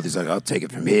his mouth. He's like, I'll take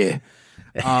it from here.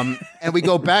 And we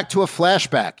go back to a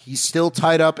flashback. He's still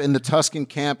tied up in the Tusken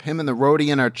camp. Him and the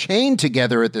Rodian are chained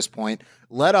together at this point,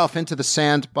 led off into the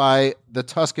sand by the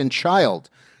Tusken child.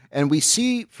 And we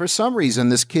see, for some reason,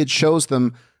 this kid shows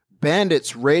them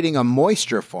bandits raiding a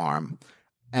moisture farm,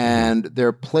 and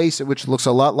their place, which looks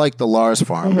a lot like the Lars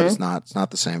farm, but it's not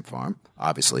the same farm,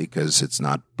 obviously, because it's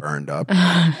not burned up.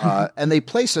 And they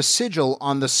place a sigil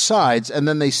on the sides, and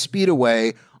then they speed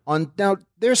away.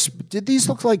 Did these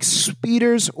look like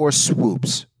speeders or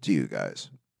swoops to you guys?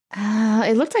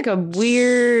 It looked like a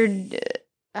weird.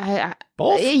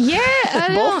 Both?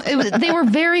 They were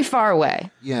very far away.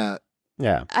 Yeah.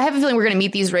 Yeah, I have a feeling we're going to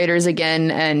meet these raiders again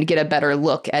and get a better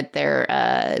look at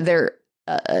their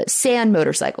sand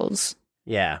motorcycles.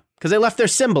 Yeah, because they left their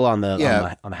symbol on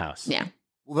the house. Yeah.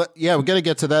 Well, we're going to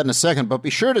get to that in a second, but be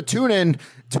sure to tune in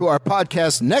to our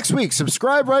podcast next week.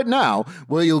 Subscribe right now,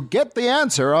 where you'll get the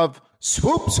answer of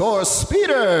swoops or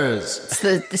speeders.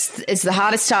 It's the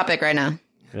hottest topic right now.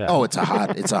 Yeah. Oh, it's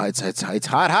hot. It's hot.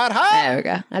 There we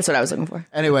go. That's what I was looking for.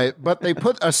 Anyway, but they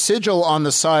put a sigil on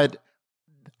the side.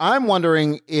 I'm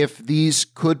wondering if these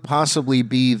could possibly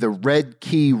be the Red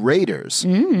Key Raiders,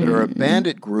 that are a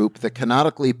bandit group that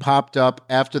canonically popped up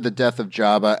after the death of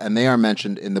Jabba, and they are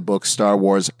mentioned in the book Star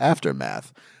Wars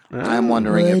Aftermath. I'm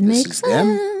wondering if this is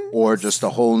them or just a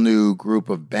whole new group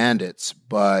of bandits,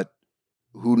 but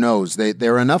who knows?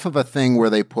 They're enough of a thing where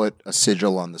they put a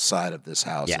sigil on the side of this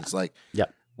house. It's like,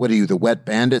 what are you, the wet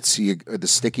bandits or the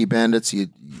sticky bandits? You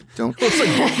don't.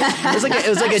 It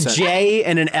was like a J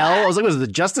and an L. I was like, was it the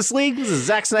Justice League? Was it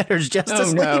Zack Snyder's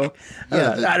Justice League?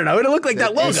 Yeah, I don't know. It looked like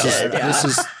that logo.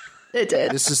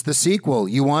 This is the sequel.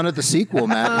 You wanted the sequel,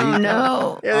 Matt. Oh,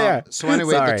 no. So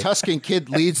anyway, the Tusken Kid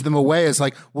leads them away. It's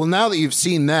like, well, now that you've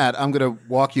seen that, I'm going to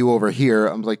walk you over here.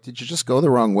 I'm like, did you just go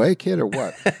the wrong way, kid, or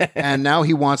what? And now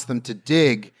he wants them to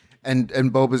dig. And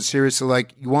Boba's seriously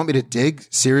like, you want me to dig?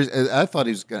 Seriously? I thought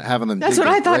he was going to have them That's dig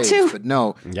what I thought, graves, too. But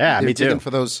no. Yeah, me too. Digging for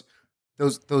those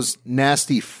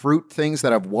nasty fruit things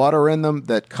that have water in them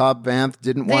that Cobb Vanth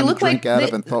didn't want to drink out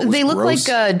of and thought was They look gross.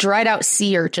 like dried out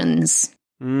sea urchins.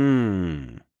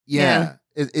 Yeah.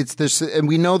 It's this, and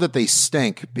we know that they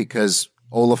stink because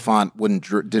Oliphant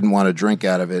didn't want to drink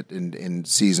out of it in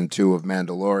season 2 of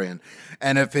Mandalorian.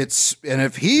 And if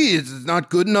he is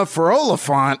not good enough for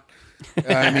Oliphant,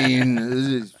 I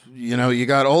mean, you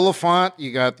got Oliphant,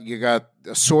 you got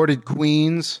assorted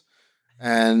queens,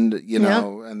 and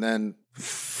and then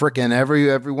frickin'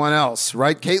 everyone else,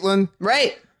 right, Caitlin?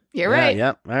 Right. You're right.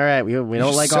 Yep. All right. We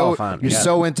don't like Oliphant. You're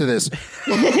so into this.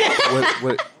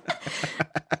 what?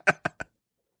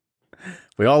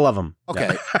 We all love him.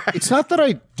 Okay. It's not that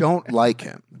I don't like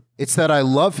him. It's that I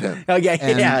love him. Oh, yeah.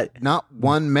 And not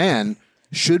one man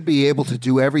should be able to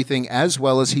do everything as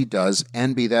well as he does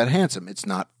and be that handsome. It's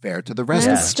not fair to the rest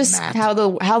of us. It's just Matt. how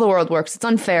the world works. It's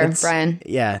unfair, Brian.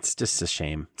 Yeah, it's just a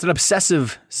shame. It's an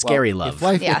obsessive, scary love.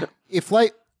 If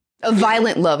life, a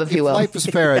violent love, if you will. Life is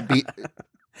fair, I'd be.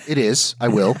 It is. I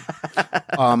will.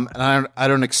 And I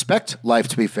don't expect life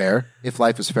to be fair. If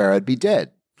life is fair, I'd be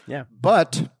dead. Yeah.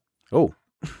 But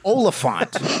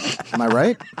Oliphant. Am I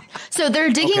right? So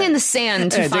they're digging in the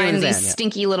sand to find these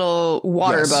stinky little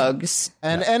water bugs.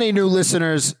 And any new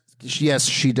listeners, yes,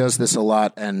 she does this a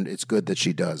lot, and it's good that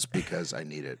she does because I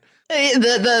need it.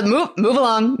 Move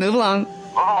along.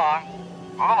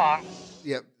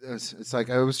 Yeah, it's like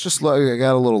I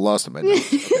got a little lost in my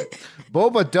notes. Okay.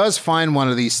 Boba does find one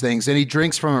of these things, and he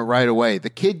drinks from it right away. The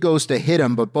kid goes to hit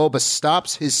him, but Boba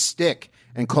stops his stick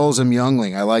and calls him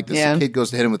youngling. I like this. Yeah. The kid goes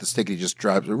to hit him with the stick, and he just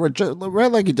drops it,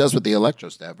 right like he does with the electro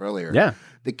staff earlier. Yeah.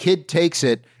 The kid takes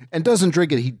it and doesn't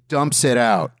drink it. He dumps it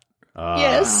out.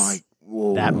 Yes.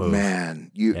 Whoa, that move.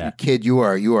 Man. Kid, you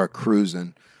are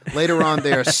cruising. Later on,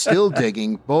 they are still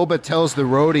digging. Boba tells the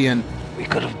Rodian, We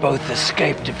could have both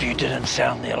escaped if you didn't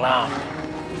sound the alarm.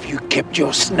 If you kept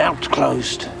your snout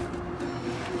closed.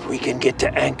 If we can get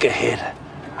to Anchorhead,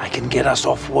 I can get us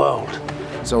off-world.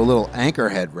 So a little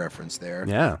Anchorhead reference there.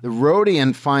 Yeah. The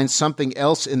Rodian finds something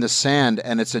else in the sand,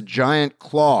 and it's a giant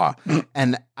claw.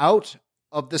 And out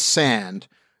of the sand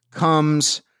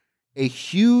comes a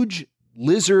huge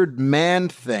lizard man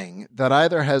thing that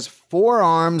either has 4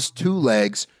 arms, 2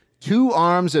 legs, 2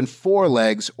 arms and 4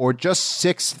 legs, or just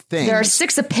 6 things. There are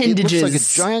 6 appendages. It looks like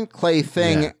a giant clay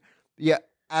thing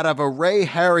out of a Ray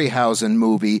Harryhausen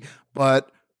movie,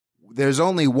 but there's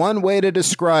only one way to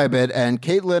describe it, and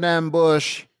Caitlin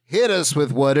Ambush hit us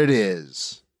with what it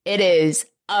is. It is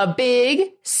a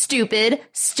big, stupid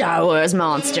Star Wars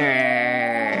monster.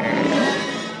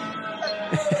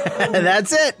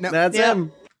 That's it. That's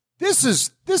him. This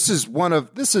is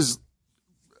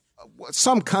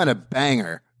some kind of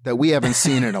banger that we haven't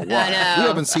seen in a while. I know. We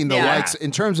haven't seen the likes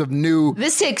in terms of new.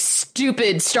 This takes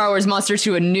stupid Star Wars monster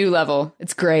to a new level.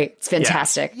 It's great. It's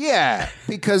fantastic. Yeah,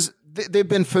 because they've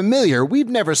been familiar. We've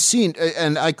never seen,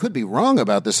 and I could be wrong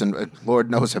about this, and Lord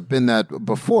knows I've been that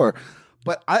before.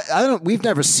 But I don't. We've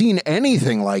never seen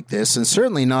anything like this, and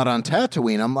certainly not on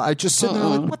Tatooine. I just sitting there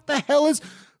like, what the hell is?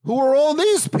 Who are all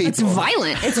these people? It's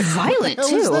violent. It's violent What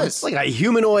the hell too. is this? It's like a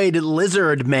humanoid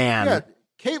lizard man. Yeah,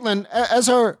 Caitlin, as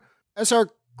our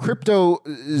crypto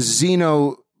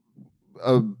xeno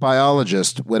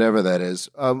biologist, whatever that is,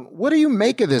 what do you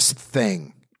make of this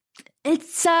thing?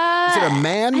 It's Is it a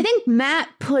man? I think Matt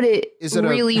put it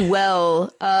really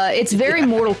well. It's very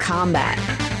Mortal Kombat.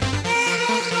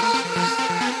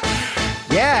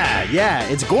 Yeah,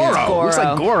 it's Goro. It's Goro. Looks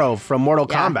like Goro from Mortal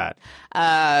Kombat.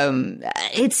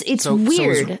 It's So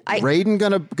weird. is Raiden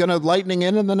gonna lightning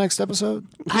in the next episode?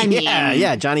 I mean,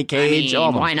 yeah, Johnny Cage. all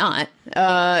of them. why not?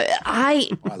 I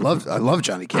love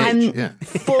Johnny Cage. I'm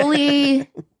fully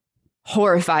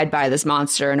horrified by this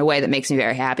monster in a way that makes me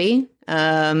very happy.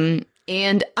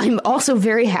 And I'm also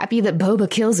very happy that Boba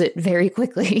kills it very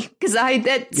quickly because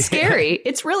that's scary.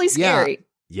 It's really scary.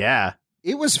 Yeah.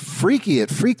 It was freaky.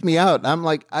 It freaked me out. I'm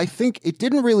like, I think it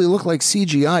didn't really look like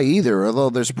CGI either,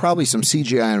 although there's probably some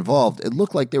CGI involved. It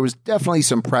looked like there was definitely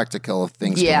some practical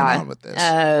things going on with this.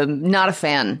 Not a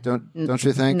fan. Don't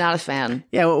you think? Not a fan.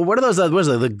 Yeah, what are those? What is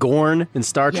it, the Gorn in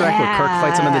Star Trek where Kirk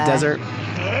fights him in the desert?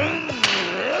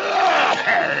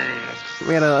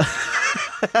 We had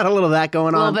a little of that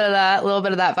going on. A little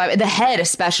bit of that vibe. The head,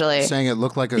 especially. Saying it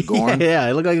looked like a Gorn. Yeah,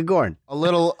 it looked like a Gorn. A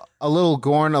little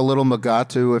Gorn, a little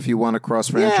Magatu, if you want to cross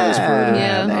franchise further.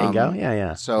 Yeah, there you go.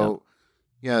 Yeah. So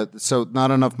not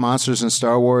enough monsters in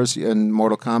Star Wars and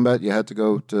Mortal Kombat. You had to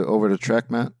go over to Trek,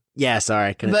 Matt. Yeah,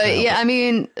 sorry. But yeah, I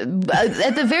mean,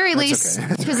 at the very least,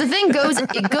 because the thing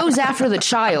goes after the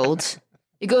child.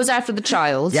 It goes after the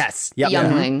child. Yes. Yep. The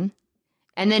youngling.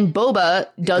 And then Boba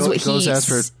does what he goes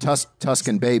after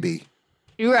Tusken baby.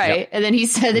 Right. Yep. And then he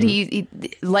said that he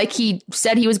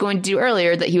said he was going to do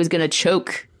earlier, that he was going to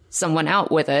choke someone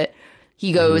out with it.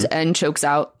 He goes and chokes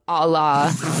out a la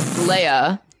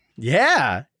Leia.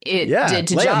 Yeah. It did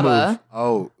to Leia Jabba. Move.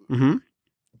 Oh. Mm-hmm.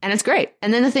 And it's great.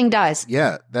 And then the thing dies.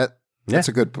 Yeah, that's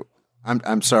a good.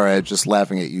 I'm sorry. I'm just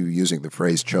laughing at you using the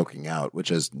phrase "choking out," which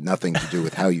has nothing to do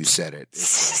with how you said it.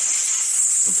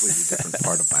 It's a completely different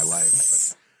part of my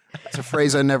life. But it's a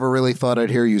phrase I never really thought I'd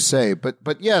hear you say. But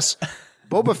yes,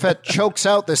 Boba Fett chokes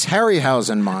out this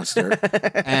Harryhausen monster,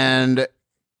 and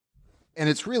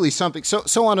it's really something.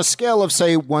 So on a scale of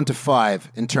say 1 to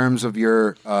 5 in terms of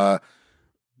your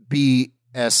BSSWMs,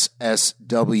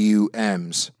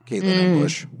 Caitlin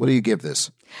Bush, what do you give this?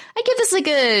 I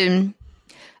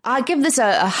give this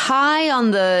a high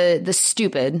on the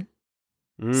stupid.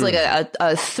 It's like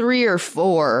a 3 or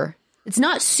 4. It's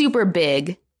not super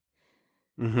big.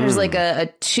 Mm-hmm. There's like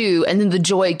a 2, and then the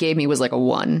joy it gave me was like a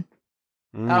 1.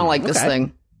 I don't like this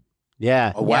thing.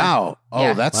 Yeah. Oh, wow. Oh,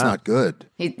 Yeah. that's not good.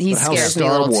 He scares me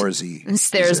a little. Star Warsy. It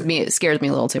scares me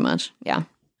a little too much. Yeah.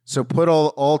 So put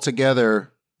all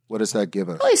together, what does that give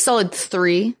us? Probably a solid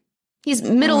 3. He's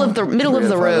middle of the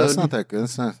road. That's not that good.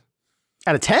 That's not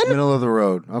out of 10. Middle of the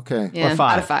road. Okay. Yeah, or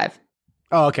 5. Out of 5.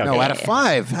 Oh, okay. No, out of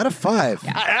 5. Out of 5.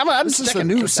 Yeah, this is a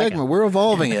new segment. We're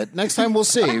evolving it. Next time we'll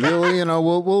see. We'll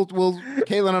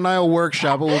Caitlin and I will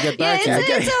workshop it. We'll get back to you.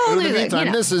 It's In the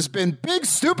meantime, this has been Big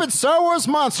Stupid Star Wars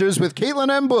Monsters with Caitlin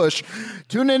M. Bush.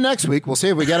 Tune in next week. We'll see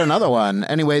if we get another one.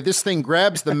 Anyway, this thing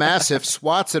grabs the Massive,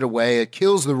 swats it away. It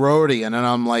kills the roadie, and then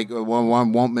I'm like,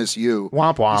 won't miss you.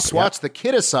 Womp womp. He swats the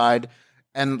kid aside.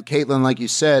 And Caitlin, like you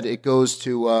said, it goes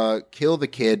to kill the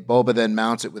kid. Boba then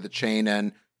mounts it with a chain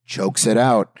and chokes it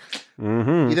out.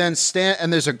 Mm-hmm. He then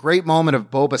and there's a great moment of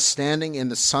Boba standing in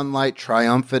the sunlight,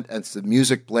 triumphant, as the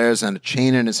music blares and a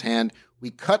chain in his hand.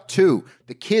 We cut to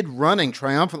the kid running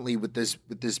triumphantly with this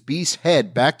beast's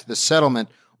head back to the settlement.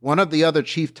 One of the other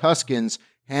Chief Tuskens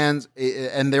hands,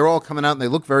 and they're all coming out, and they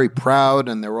look very proud,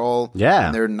 and they're all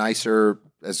and they're nicer,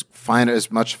 as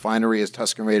much finery as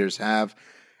Tusken Raiders have.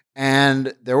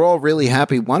 And they're all really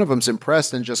happy. One of them's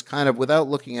impressed and just kind of, without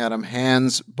looking at him,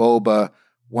 hands Boba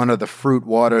one of the fruit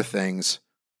water things.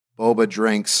 Boba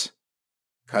drinks,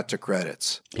 cut to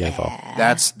credits. Beautiful.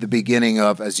 That's the beginning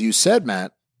of, as you said,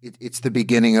 Matt, it's the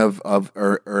beginning of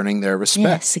earning their respect.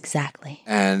 Yes, exactly.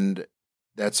 And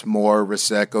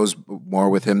that goes more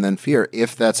with him than fear,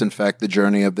 if that's in fact the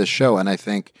journey of this show. And I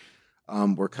think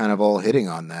we're kind of all hitting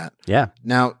on that. Yeah.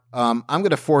 Now, I'm going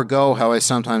to forego how I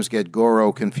sometimes get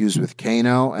Goro confused with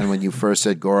Kano. And when you first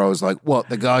said Goro, I was like, what?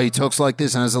 The guy who talks like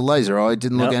this and has a laser. Oh, I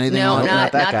didn't look anything like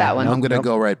that. Not that one. I'm going to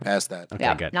go right past that.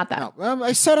 Okay, good. Not that. No, well,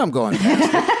 I said I'm going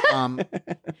past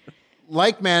it.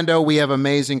 Like Mando, we have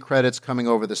amazing credits coming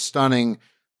over the stunning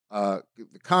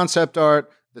concept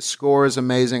art. The score is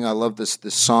amazing. I love this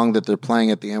song that they're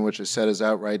playing at the end, which I said is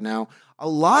out right now. A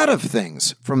lot of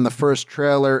things from the first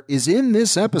trailer is in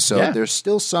this episode. Yeah. There's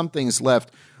still some things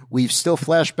left.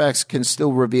 Flashbacks can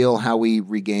still reveal how we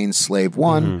regained Slave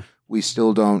One. Mm-hmm. We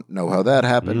still don't know how that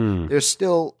happened. There's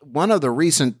still one of the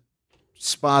recent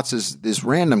spots is this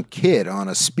random kid on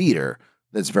a speeder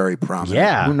that's very prominent.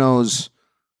 Yeah. Who knows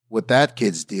what that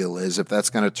kid's deal is, if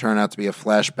that's going to turn out to be a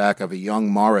flashback of a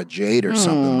young Mara Jade or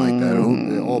something like that.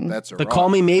 All bets are The off. Call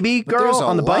Me Maybe But girl there's a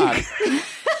on the lot. bike.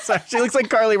 Sorry, she looks like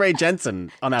Carly Rae Jepsen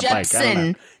on that bike. I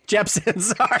don't know. Jepsen,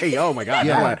 sorry. Oh my God.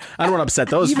 Yeah. I don't want to upset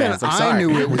those Even fans. I'm sorry. I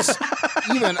knew it was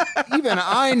even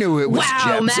I knew it was Wow,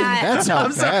 Jepsen. Matt. That's how I'm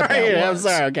bad sorry. that I'm was.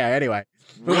 sorry. Okay, anyway.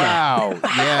 Wow.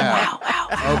 Yeah.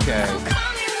 Wow. Okay.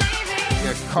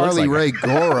 Yeah, Carly Rae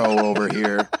Goro over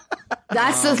here.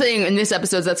 That's the thing in this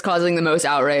episode that's causing the most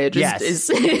outrage.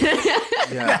 Yes.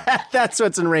 Yeah. That's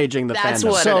what's enraging the That's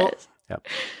fandom. what it is. Yep.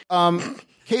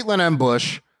 Caitlin M.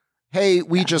 Bush, hey,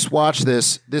 we just watched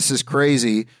this. This is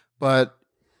crazy, but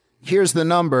here's the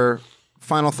number.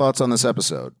 Final thoughts on this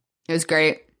episode. It was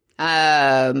great.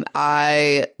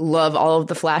 I love all of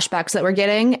the flashbacks that we're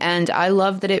getting, and I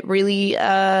love that it really,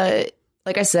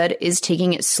 like I said, is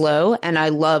taking it slow, and I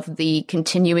love the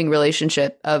continuing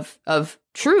relationship of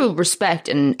true respect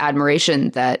and admiration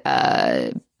that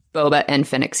Boba and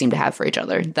Fennec seem to have for each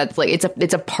other. That's like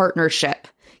it's a partnership.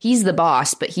 He's the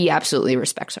boss, but he absolutely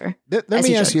respects her. Let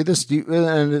me ask you this,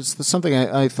 and it's something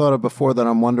I thought of before that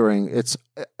I'm wondering. It's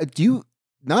do you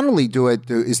not only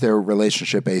is their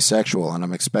relationship asexual, and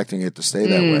I'm expecting it to stay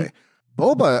that way.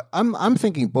 Boba, I'm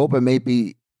thinking Boba may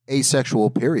be asexual.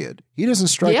 Period. He doesn't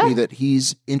strike me that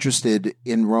he's interested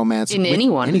in romance with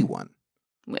anyone.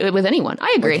 With anyone,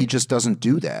 I agree. Like he just doesn't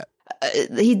do that.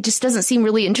 He just doesn't seem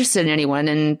really interested in anyone,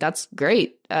 and that's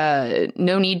great.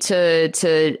 No need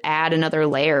to add another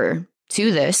layer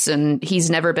to this, and he's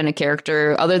never been a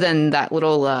character other than that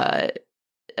little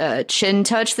chin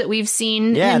touch that we've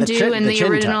seen him do in the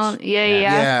original.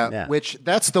 Yeah. Which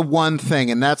that's the one thing,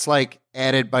 and that's like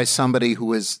added by somebody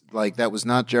who is like that was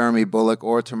not Jeremy Bulloch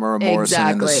or Tamura Morrison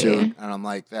in the suit, and I'm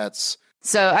like that's.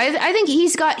 So I think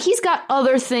he's got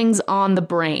other things on the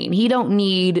brain. He don't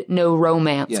need no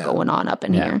romance going on up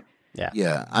in here.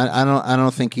 Yeah. I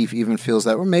don't think he even feels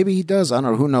that, or maybe he does. I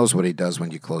don't know. Who knows what he does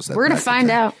when you close that? We're gonna find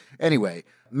out. Anyway,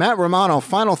 Matt Romano,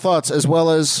 final thoughts as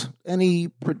well as any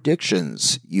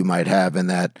predictions you might have in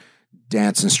that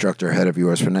dance instructor head of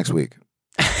yours for next week.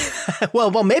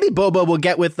 well, maybe Boba will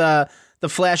get with the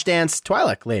Flashdance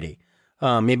Twi'lek lady.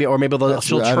 Maybe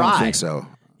she'll try. I don't think so.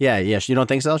 Yeah. You don't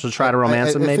think so? She'll try to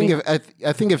romance him, maybe?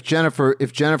 I think if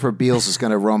Jennifer Beals is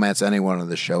going to romance anyone on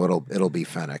the show, it'll be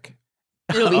Fennec.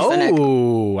 It'll be Fennec.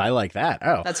 Oh, I like that.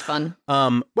 Oh, that's fun.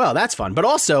 Well, that's fun. But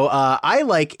also, I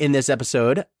like in this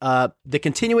episode the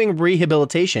continuing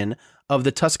rehabilitation of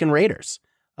the Tusken Raiders.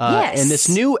 In this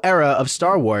new era of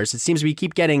Star Wars, it seems we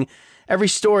keep getting. Every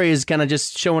story is kind of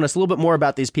just showing us a little bit more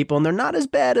about these people, and they're not as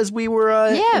bad as we were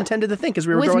intended to think as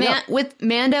we were growing up. With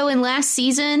Mando in last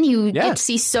season, you get to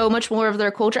see so much more of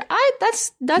their culture.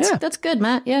 That's good,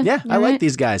 Matt. Yeah, I like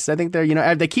these guys. I think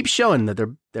they're they keep showing that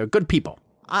they're good people.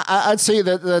 I'd say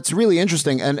that's really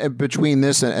interesting, and between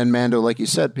this and Mando, like you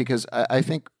said, because I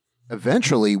think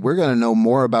eventually we're going to know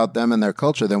more about them and their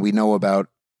culture than we know about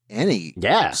any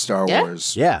Star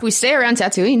Wars. Yeah, if we stay around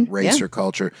Tatooine, race or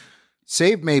culture.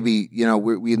 Save maybe,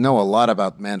 we know a lot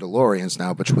about Mandalorians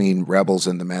now between Rebels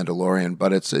and the Mandalorian,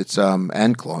 but it's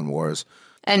and Clone Wars.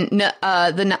 And the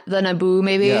Naboo,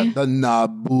 maybe? Yeah, the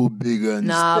Naboo big uns.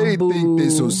 They think they're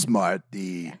so smart.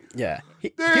 Yeah.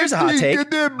 Here's a hot take.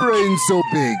 Their brain's so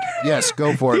big. Yes,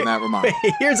 go for it, Matt Romano.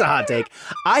 Here's a hot take.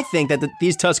 I think that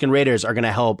these Tusken Raiders are going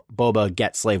to help Boba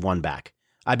get Slave One back.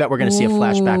 I bet we're going to see a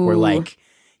flashback where,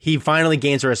 he finally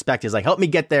gains her respect. He's like, help me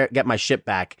get my ship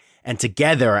back. And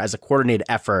together, as a coordinated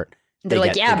effort, they're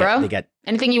like, bro, they get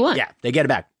anything you want. Yeah, they get it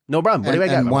back. No problem. What do I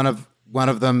got? And one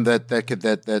of them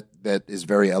that is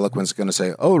very eloquent is going to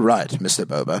say, "Oh right, Mr.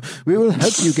 Boba, we will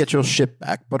help you get your ship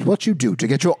back, but what you do to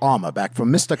get your armor back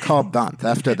from Mr. Cobb Vanth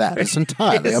after that is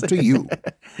entirely up to you."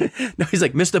 No, he's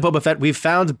like, Mr. Boba Fett, we've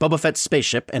found Boba Fett's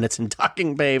spaceship, and it's in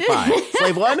Docking Bay 5.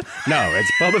 Slave One? No,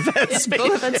 it's Boba Fett's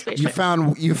spaceship.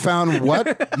 You found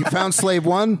what? You found Slave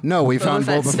One? No, we found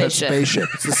Boba Fett's spaceship.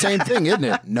 It's the same thing, isn't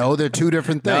it? No, they're two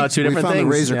different things. No, two different things. We found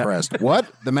things. the Razor Crest. What?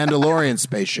 The Mandalorian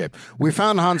spaceship. We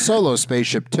found Han Solo's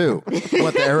spaceship too.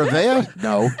 What, the Eravea?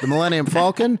 No. The Millennium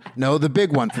Falcon? No, the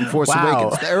big one from Force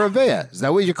Awakens. The Eravea. Is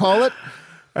that what you call it?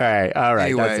 All right.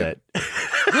 Anyway, that's it.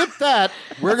 With that,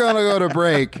 we're going to go to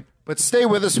break. But stay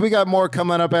with us. We got more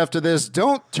coming up after this.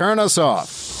 Don't turn us off.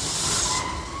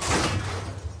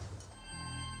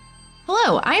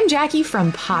 Hello, I'm Jackie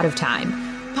from Pot of Time.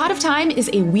 Pot of Time is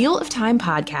a Wheel of Time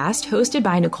podcast hosted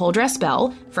by Nicole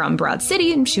Dress-Bell from Broad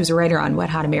City, and she was a writer on Wet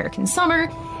Hot American Summer,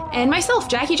 and myself,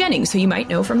 Jackie Jennings, who you might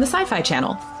know from the Sci-Fi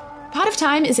Channel. Pot of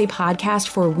Time is a podcast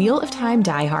for Wheel of Time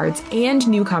diehards and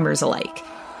newcomers alike.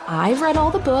 I've read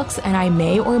all the books, and I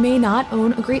may or may not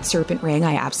own a Great Serpent ring.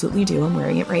 I absolutely do. I'm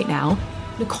wearing it right now.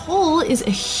 Nicole is a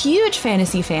huge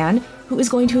fantasy fan who is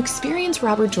going to experience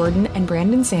Robert Jordan and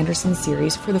Brandon Sanderson's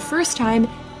series for the first time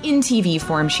in TV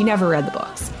form. She never read the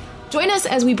books. Join us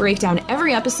as we break down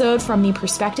every episode from the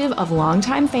perspective of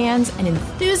longtime fans and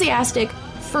enthusiastic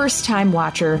first-time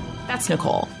watcher. That's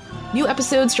Nicole. New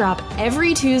episodes drop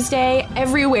every Tuesday,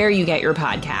 everywhere you get your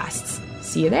podcasts.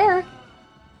 See you there.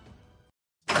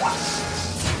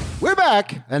 We're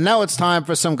back, and now it's time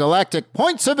for some galactic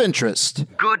points of interest.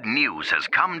 Good news has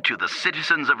come to the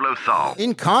citizens of Lothal.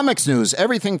 In comics news,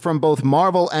 everything from both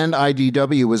Marvel and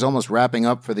IDW is almost wrapping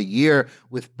up for the year,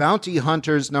 with Bounty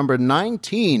Hunters number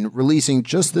 19 releasing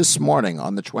just this morning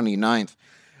on the 29th.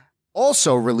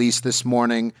 Also released this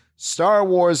morning, Star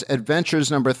Wars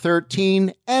Adventures number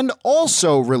 13, and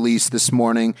also released this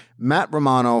morning, Matt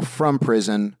Romano from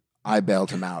prison. I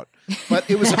bailed him out. But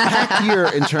it was a packed year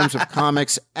in terms of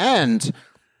comics, and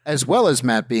as well as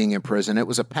Matt being in prison, it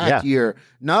was a packed year.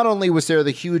 Not only was there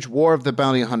the huge War of the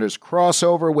Bounty Hunters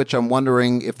crossover, which I'm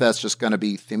wondering if that's just going to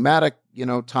be thematic,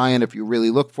 tie-in if you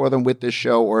really look for them with this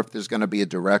show, or if there's going to be a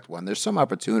direct one. There's some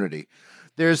opportunity.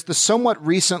 There's the somewhat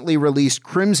recently released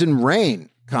Crimson Reign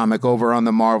comic over on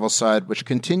the Marvel side, which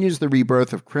continues the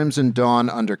rebirth of Crimson Dawn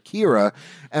under Kira.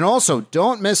 And also,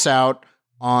 don't miss out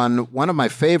on one of my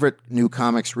favorite new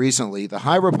comics recently, the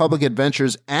High Republic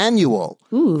Adventures Annual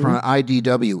from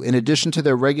IDW. In addition to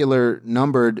their regular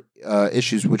numbered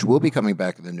issues, which will be coming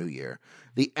back in the new year,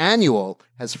 the Annual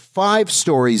has 5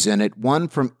 stories in it, one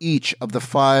from each of the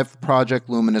 5 Project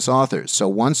Luminous authors. So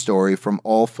one story from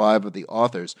all 5 of the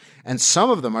authors. And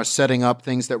some of them are setting up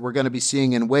things that we're going to be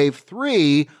seeing in Wave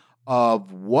 3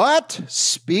 of what?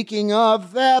 Speaking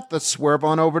of that, let's swerve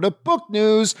on over to book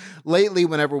news. Lately,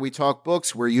 whenever we talk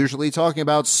books, we're usually talking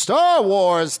about Star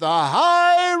Wars, The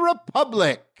High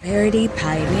Republic. Parody,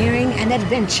 pioneering, and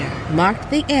adventure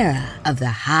marked the era of the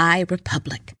High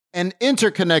Republic. An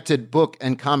interconnected book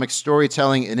and comic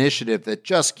storytelling initiative that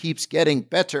just keeps getting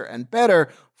better and better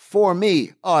for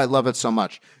me. Oh, I love it so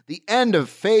much. The end of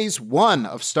Phase 1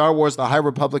 of Star Wars The High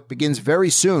Republic begins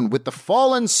very soon with The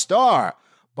Fallen Star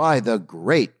by the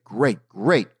great, great,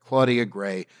 great Claudia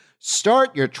Gray.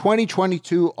 Start your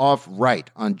 2022 off right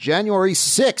on January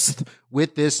 6th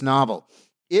with this novel.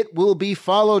 It will be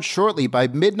followed shortly by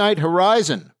Midnight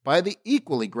Horizon by the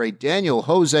equally great Daniel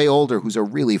Jose Older, who's a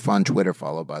really fun Twitter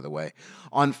follow, by the way,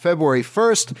 on February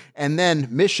 1st, and then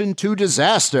Mission to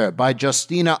Disaster by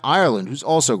Justina Ireland, who's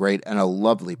also great and a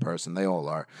lovely person. They all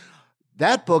are.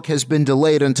 That book has been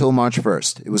delayed until March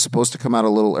 1st. It was supposed to come out a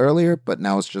little earlier, but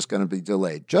now it's just going to be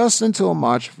delayed just until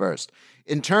March 1st.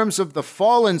 In terms of The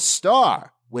Fallen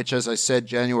Star, which, as I said,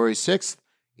 January 6th,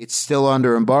 it's still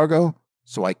under embargo,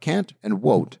 so I can't and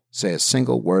won't say a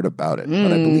single word about it.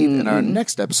 But I believe in our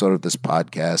next episode of this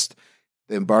podcast,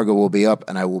 the embargo will be up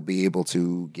and I will be able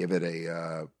to give it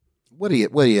a... What do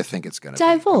you think it's going to be?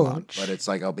 Divulge. But it's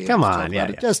like I'll be able to talk about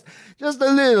it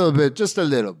just a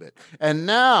little bit. And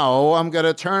now I'm going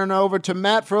to turn over to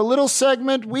Matt for a little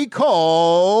segment we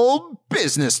call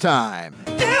Business Time.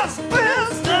 It's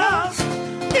business.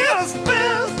 It's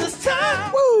business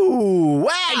time. Woo!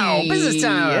 Wow! Business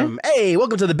time. Hey,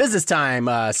 welcome to the Business Time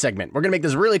segment. We're gonna make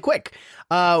this really quick.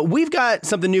 We've got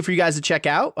something new for you guys to check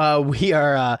out. We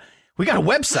got a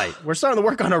website. We're starting to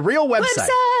work on a real website.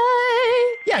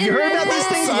 Yeah, you heard about this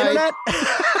thing, the internet?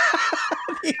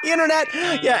 The internet.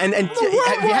 Yeah, and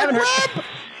if you haven't heard...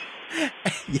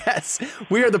 Yes,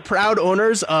 we are the proud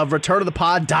owners of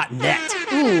returnofthepod.net.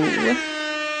 Ooh.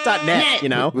 .net, you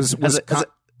know?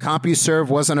 CompuServe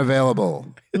wasn't available.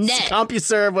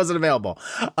 CompuServe wasn't available.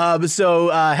 So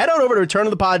head on over to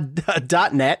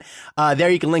returnofthepod.net.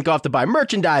 There you can link off to buy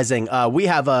merchandising. We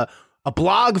have a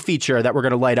blog feature that we're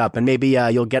going to light up, and maybe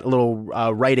you'll get little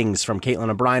writings from Caitlin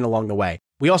and Brian along the way.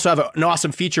 We also have an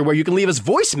awesome feature where you can leave us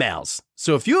voicemails.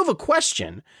 So if you have a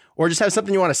question or just have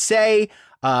something you want to say,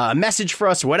 a message for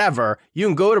us or whatever, you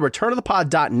can go to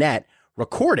returnofthepod.net,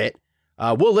 record it.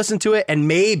 We'll listen to it, and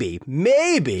maybe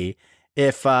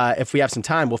if we have some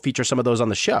time, we'll feature some of those on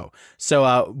the show.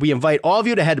 So we invite all of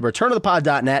you to head to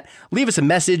returnofthepod.net, leave us a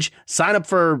message, sign up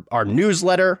for our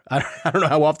newsletter. I don't know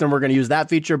how often we're going to use that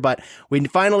feature, but we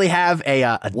finally have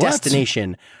a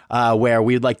destination where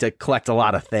we'd like to collect a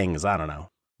lot of things. I don't know.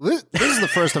 This is the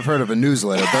first I've heard of a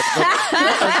newsletter, but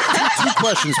two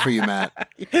questions for you, Matt.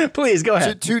 Please, go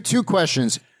ahead. Two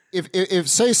questions. If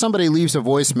say somebody leaves a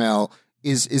voicemail,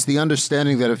 is the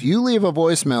understanding that if you leave a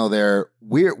voicemail there,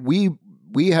 we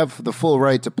have the full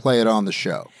right to play it on the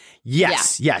show?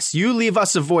 Yes. You leave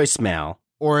us a voicemail.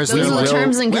 Or is those are the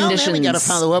terms and conditions? Well, then we got to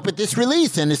follow up with this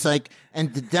release, and it's like,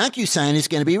 and the DocuSign is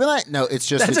going to be released. No, it's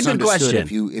just that's it's a good understood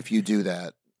question. if you do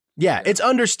that. Yeah, it's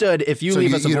understood if you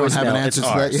leave us a voicemail. Don't have an answer it's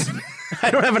to ours. that?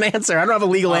 I don't have an answer. I don't have a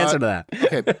legal answer to that.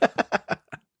 Okay.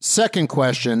 Second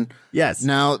question. Yes.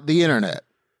 Now the internet.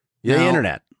 The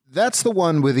internet. That's the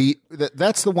one with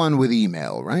that's the one with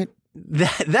email, right?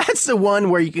 That's the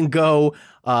one where you can go,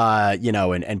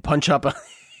 and punch up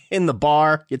in the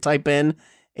bar. You type in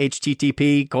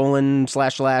http://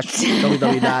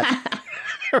 www.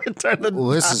 Well,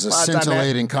 this is a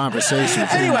scintillating conversation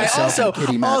between Anyway, myself and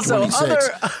Kitty Matt 26.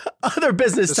 other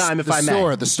business time, if I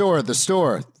may. The store.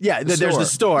 Yeah, there's the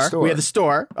store. We have the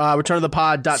store,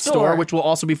 returnofthepod.store, which will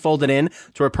also be folded in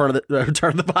to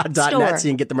returnofthepod.net, so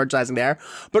you can get the merchandising there.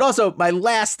 But also, my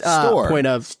last point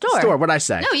of store. What'd I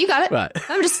say? No, you got it. What?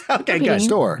 I'm just okay, repeating. good.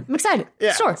 Store. I'm excited.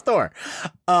 Yeah, store.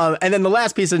 And then the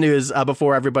last piece of news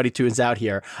before everybody tunes out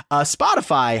here,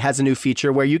 Spotify has a new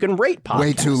feature where you can rate podcasts.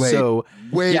 Way too late.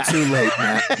 Too late,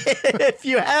 Matt. If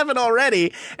you haven't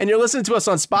already, and you're listening to us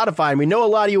on Spotify, and we know a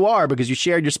lot of you are because you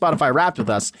shared your Spotify Wrapped with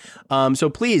us, so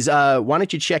please, why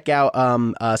don't you check out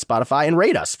Spotify and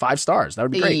rate us 5 stars? That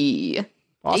would be great.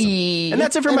 Awesome. And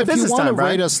that's it for my business time,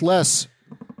 Brian. Rate us less,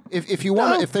 if they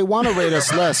want to rate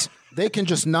us less, they can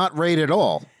just not rate at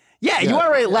all. Yeah, you want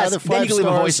to rate less, then you can leave a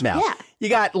voicemail. Yeah. You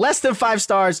got less than 5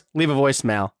 stars, leave a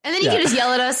voicemail. And then you can just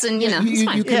yell at us, and it's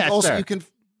fine. You can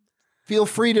feel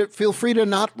free to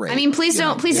not rate. I mean, please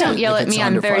don't yell at me.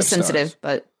 I'm very sensitive,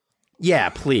 but yeah,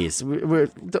 please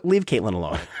leave Caitlin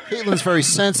alone. Caitlin's very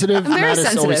sensitive. I'm very Matt is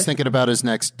sensitive. always thinking about his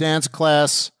next dance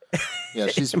class. Yeah,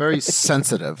 she's very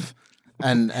sensitive,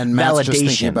 and Matt's just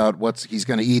thinking about what he's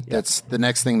going to eat. That's the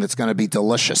next thing that's going to be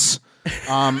delicious.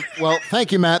 Well,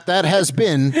 thank you, Matt. That has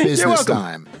been Business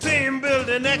Time. Team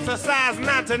building exercise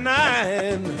 99.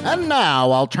 And now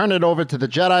I'll turn it over to the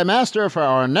Jedi Master for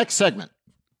our next segment.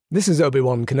 This is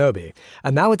Obi-Wan Kenobi,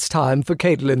 and now it's time for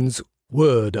Caitlin's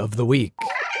Word of the Week.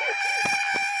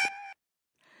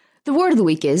 The word of the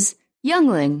week is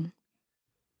youngling.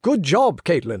 Good job,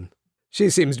 Caitlin. She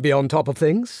seems to be on top of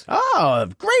things. Oh,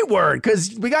 great word,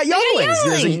 because we got younglings.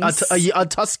 There's a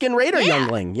Tusken Raider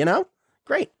youngling,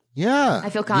 Great. Yeah. I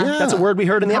feel confident. That's a word we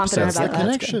heard in the episode. Confident about that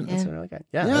connection. That's really good.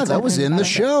 Yeah, that was in the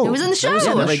show. It was in the show.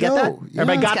 Everybody get that? Yeah.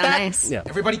 Everybody got It's that? kinda nice. Yeah.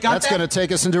 Everybody got That's that? going to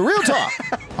take us into real talk.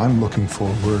 I'm looking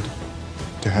forward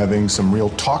to having some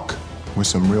real talk with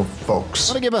some real folks.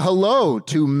 I want to give a hello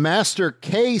to Master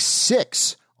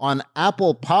K6 on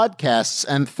Apple Podcasts,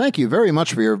 and thank you very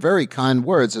much for your very kind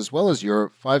words, as well as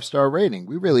your 5-star rating.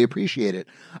 We really appreciate it.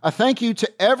 A thank you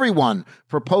to everyone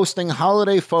for posting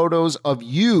holiday photos of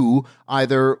you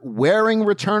either wearing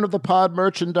Return of the Pod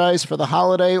merchandise for the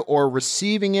holiday or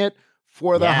receiving it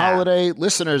for the holiday.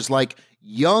 Listeners like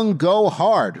Young Go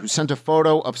Hard, who sent a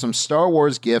photo of some Star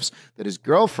Wars gifts that his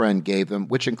girlfriend gave them,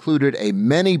 which included a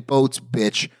Many Boats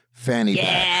Bitch fanny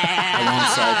bag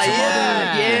alongside some other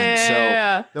things. So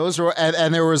those were,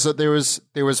 and there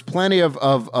was plenty of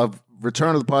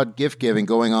Return of the Pod gift giving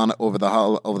going on over the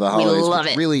holidays. love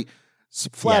which it. Really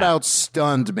flat out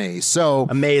stunned me. So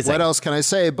amazing. What else can I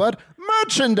say? But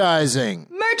merchandising.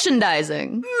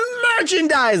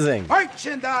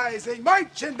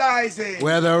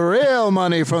 Where the real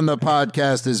money from the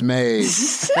podcast is made.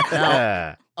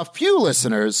 Now, a few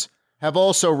listeners have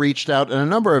also reached out in a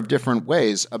number of different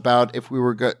ways about if we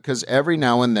were good, because every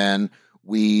now and then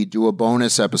we do a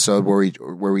bonus episode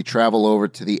where we travel over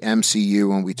to the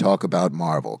MCU and we talk about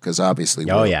Marvel, because obviously,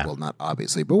 well, not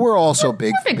obviously, but we're also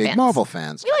big fans. Marvel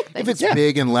fans. We like things. If it's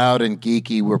big and loud and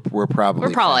geeky, we're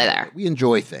probably there. We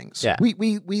enjoy things. Yeah. We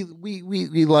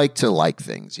like to like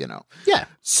things, Yeah.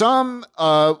 Some,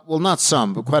 well, not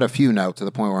some, but quite a few now, to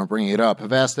the point where I'm bringing it up,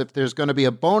 have asked if there's going to be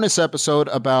a bonus episode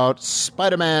about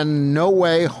Spider-Man No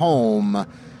Way Home,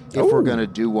 if we're going to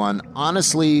do one.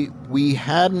 Honestly, we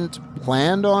hadn't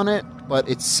planned on it, but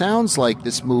it sounds like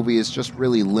this movie is just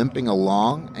really limping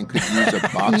along and could use a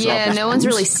box office Yeah, no one's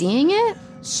boost. really seeing it.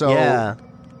 So, yeah,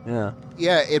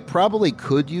 it probably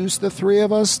could use the three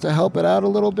of us to help it out a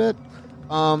little bit.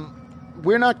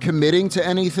 We're not committing to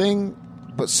anything,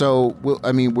 but so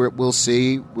we'll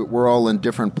see. We're all in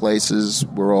different places.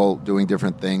 We're all doing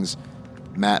different things.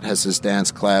 Matt has his dance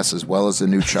class as well as a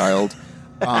new child.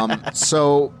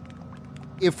 So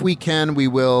if we can, we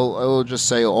will. I will just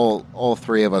say all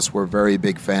three of us were very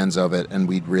big fans of it, and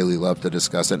we'd really love to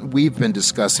discuss it. And we've been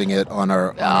discussing it on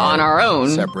our own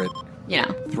separate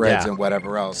threads and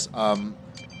whatever else.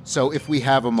 So if we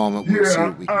have a moment, we'll see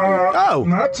what we can do.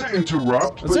 Not to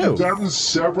interrupt, but you've gotten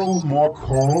several more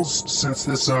calls since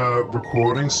this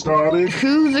recording started.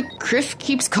 Who the criff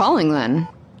keeps calling then?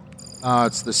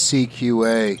 It's the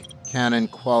CQA, Canon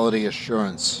Quality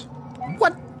Assurance.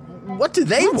 What do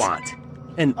they want?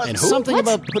 And who? Something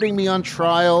about putting me on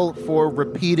trial for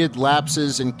repeated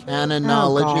lapses in canon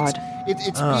knowledge. God.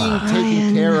 It's being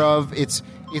taken care of. It's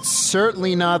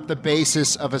certainly not the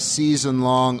basis of a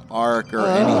season-long arc or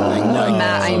anything like that.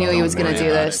 Matt, I knew he was going to do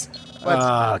this.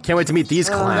 Can't wait to meet these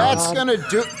clowns. That's going to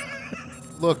do...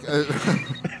 Look,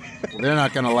 Well, they're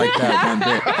not going to like that one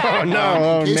bit. Oh,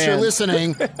 no. In case man. you're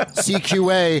listening,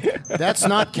 CQA, that's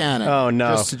not canon. Oh,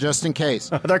 no. Just in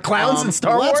case. Are there clowns in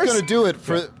Star Wars? That's going to do it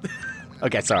for...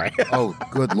 Okay, sorry. Oh,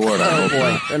 good Lord. I hope boy.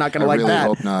 not. They're not going to like really that.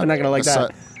 Hope not. They're not going to like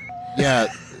that. Yeah,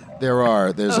 there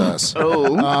are. There's us.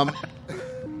 Oh.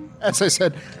 As I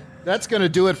said, that's going to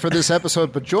do it for this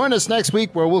episode, but join us next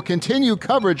week where we'll continue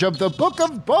coverage of the Book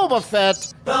of Boba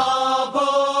Fett. The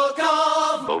Book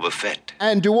of Boba Fett.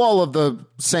 And do all of the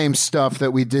same stuff that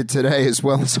we did today, as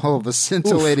well as all of the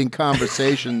scintillating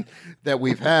conversation that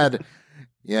we've had.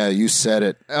 Yeah, you said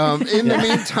it. In the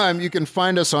meantime, you can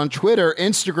find us on Twitter,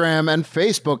 Instagram, and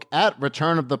Facebook at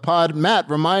Return of the Pod. Matt,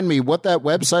 remind me what that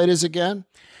website is again.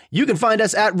 You can find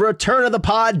us at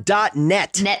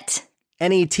returnofthepod.net. Net.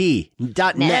 Net.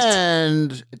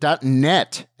 And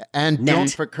 .net. And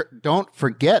don't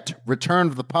forget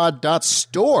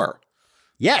returnofthepod.store.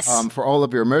 Yes. For all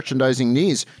of your merchandising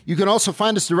needs. You can also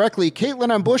find us directly,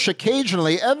 Caitlin and Bush,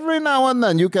 occasionally. Every now and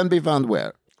then you can be found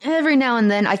where? Every now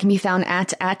and then I can be found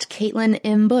at Caitlin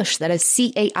M. Bush. That is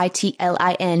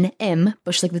Caitlin M.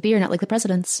 Bush, like the beer, not like the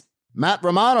presidents. Matt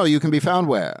Romano, you can be found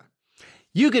where?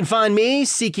 You can find me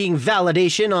seeking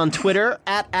validation on Twitter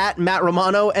at Matt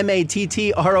Romano,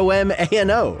 MatTromano.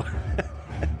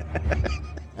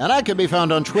 And I can be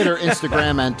found on Twitter,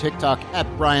 Instagram, and TikTok at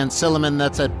Brian Silliman.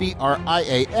 That's at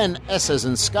BRIAN, S as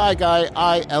in Sky Guy,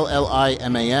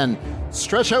 ILLIMAN.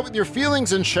 Stretch out with your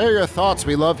feelings and share your thoughts.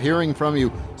 We love hearing from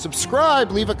you.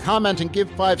 Subscribe, leave a comment, and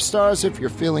give 5 stars if you're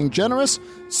feeling generous.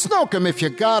 Snoke 'em if you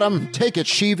got 'em. Take it,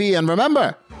 Sheevy. And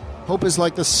remember, hope is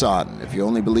like the sun. If you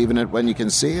only believe in it when you can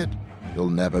see it,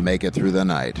 you'll never make it through the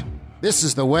night. This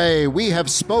is the way we have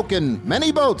spoken.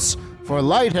 Many boats for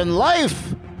light and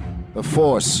life. The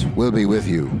Force will be with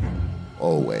you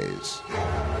always.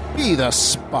 Be the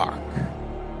spark.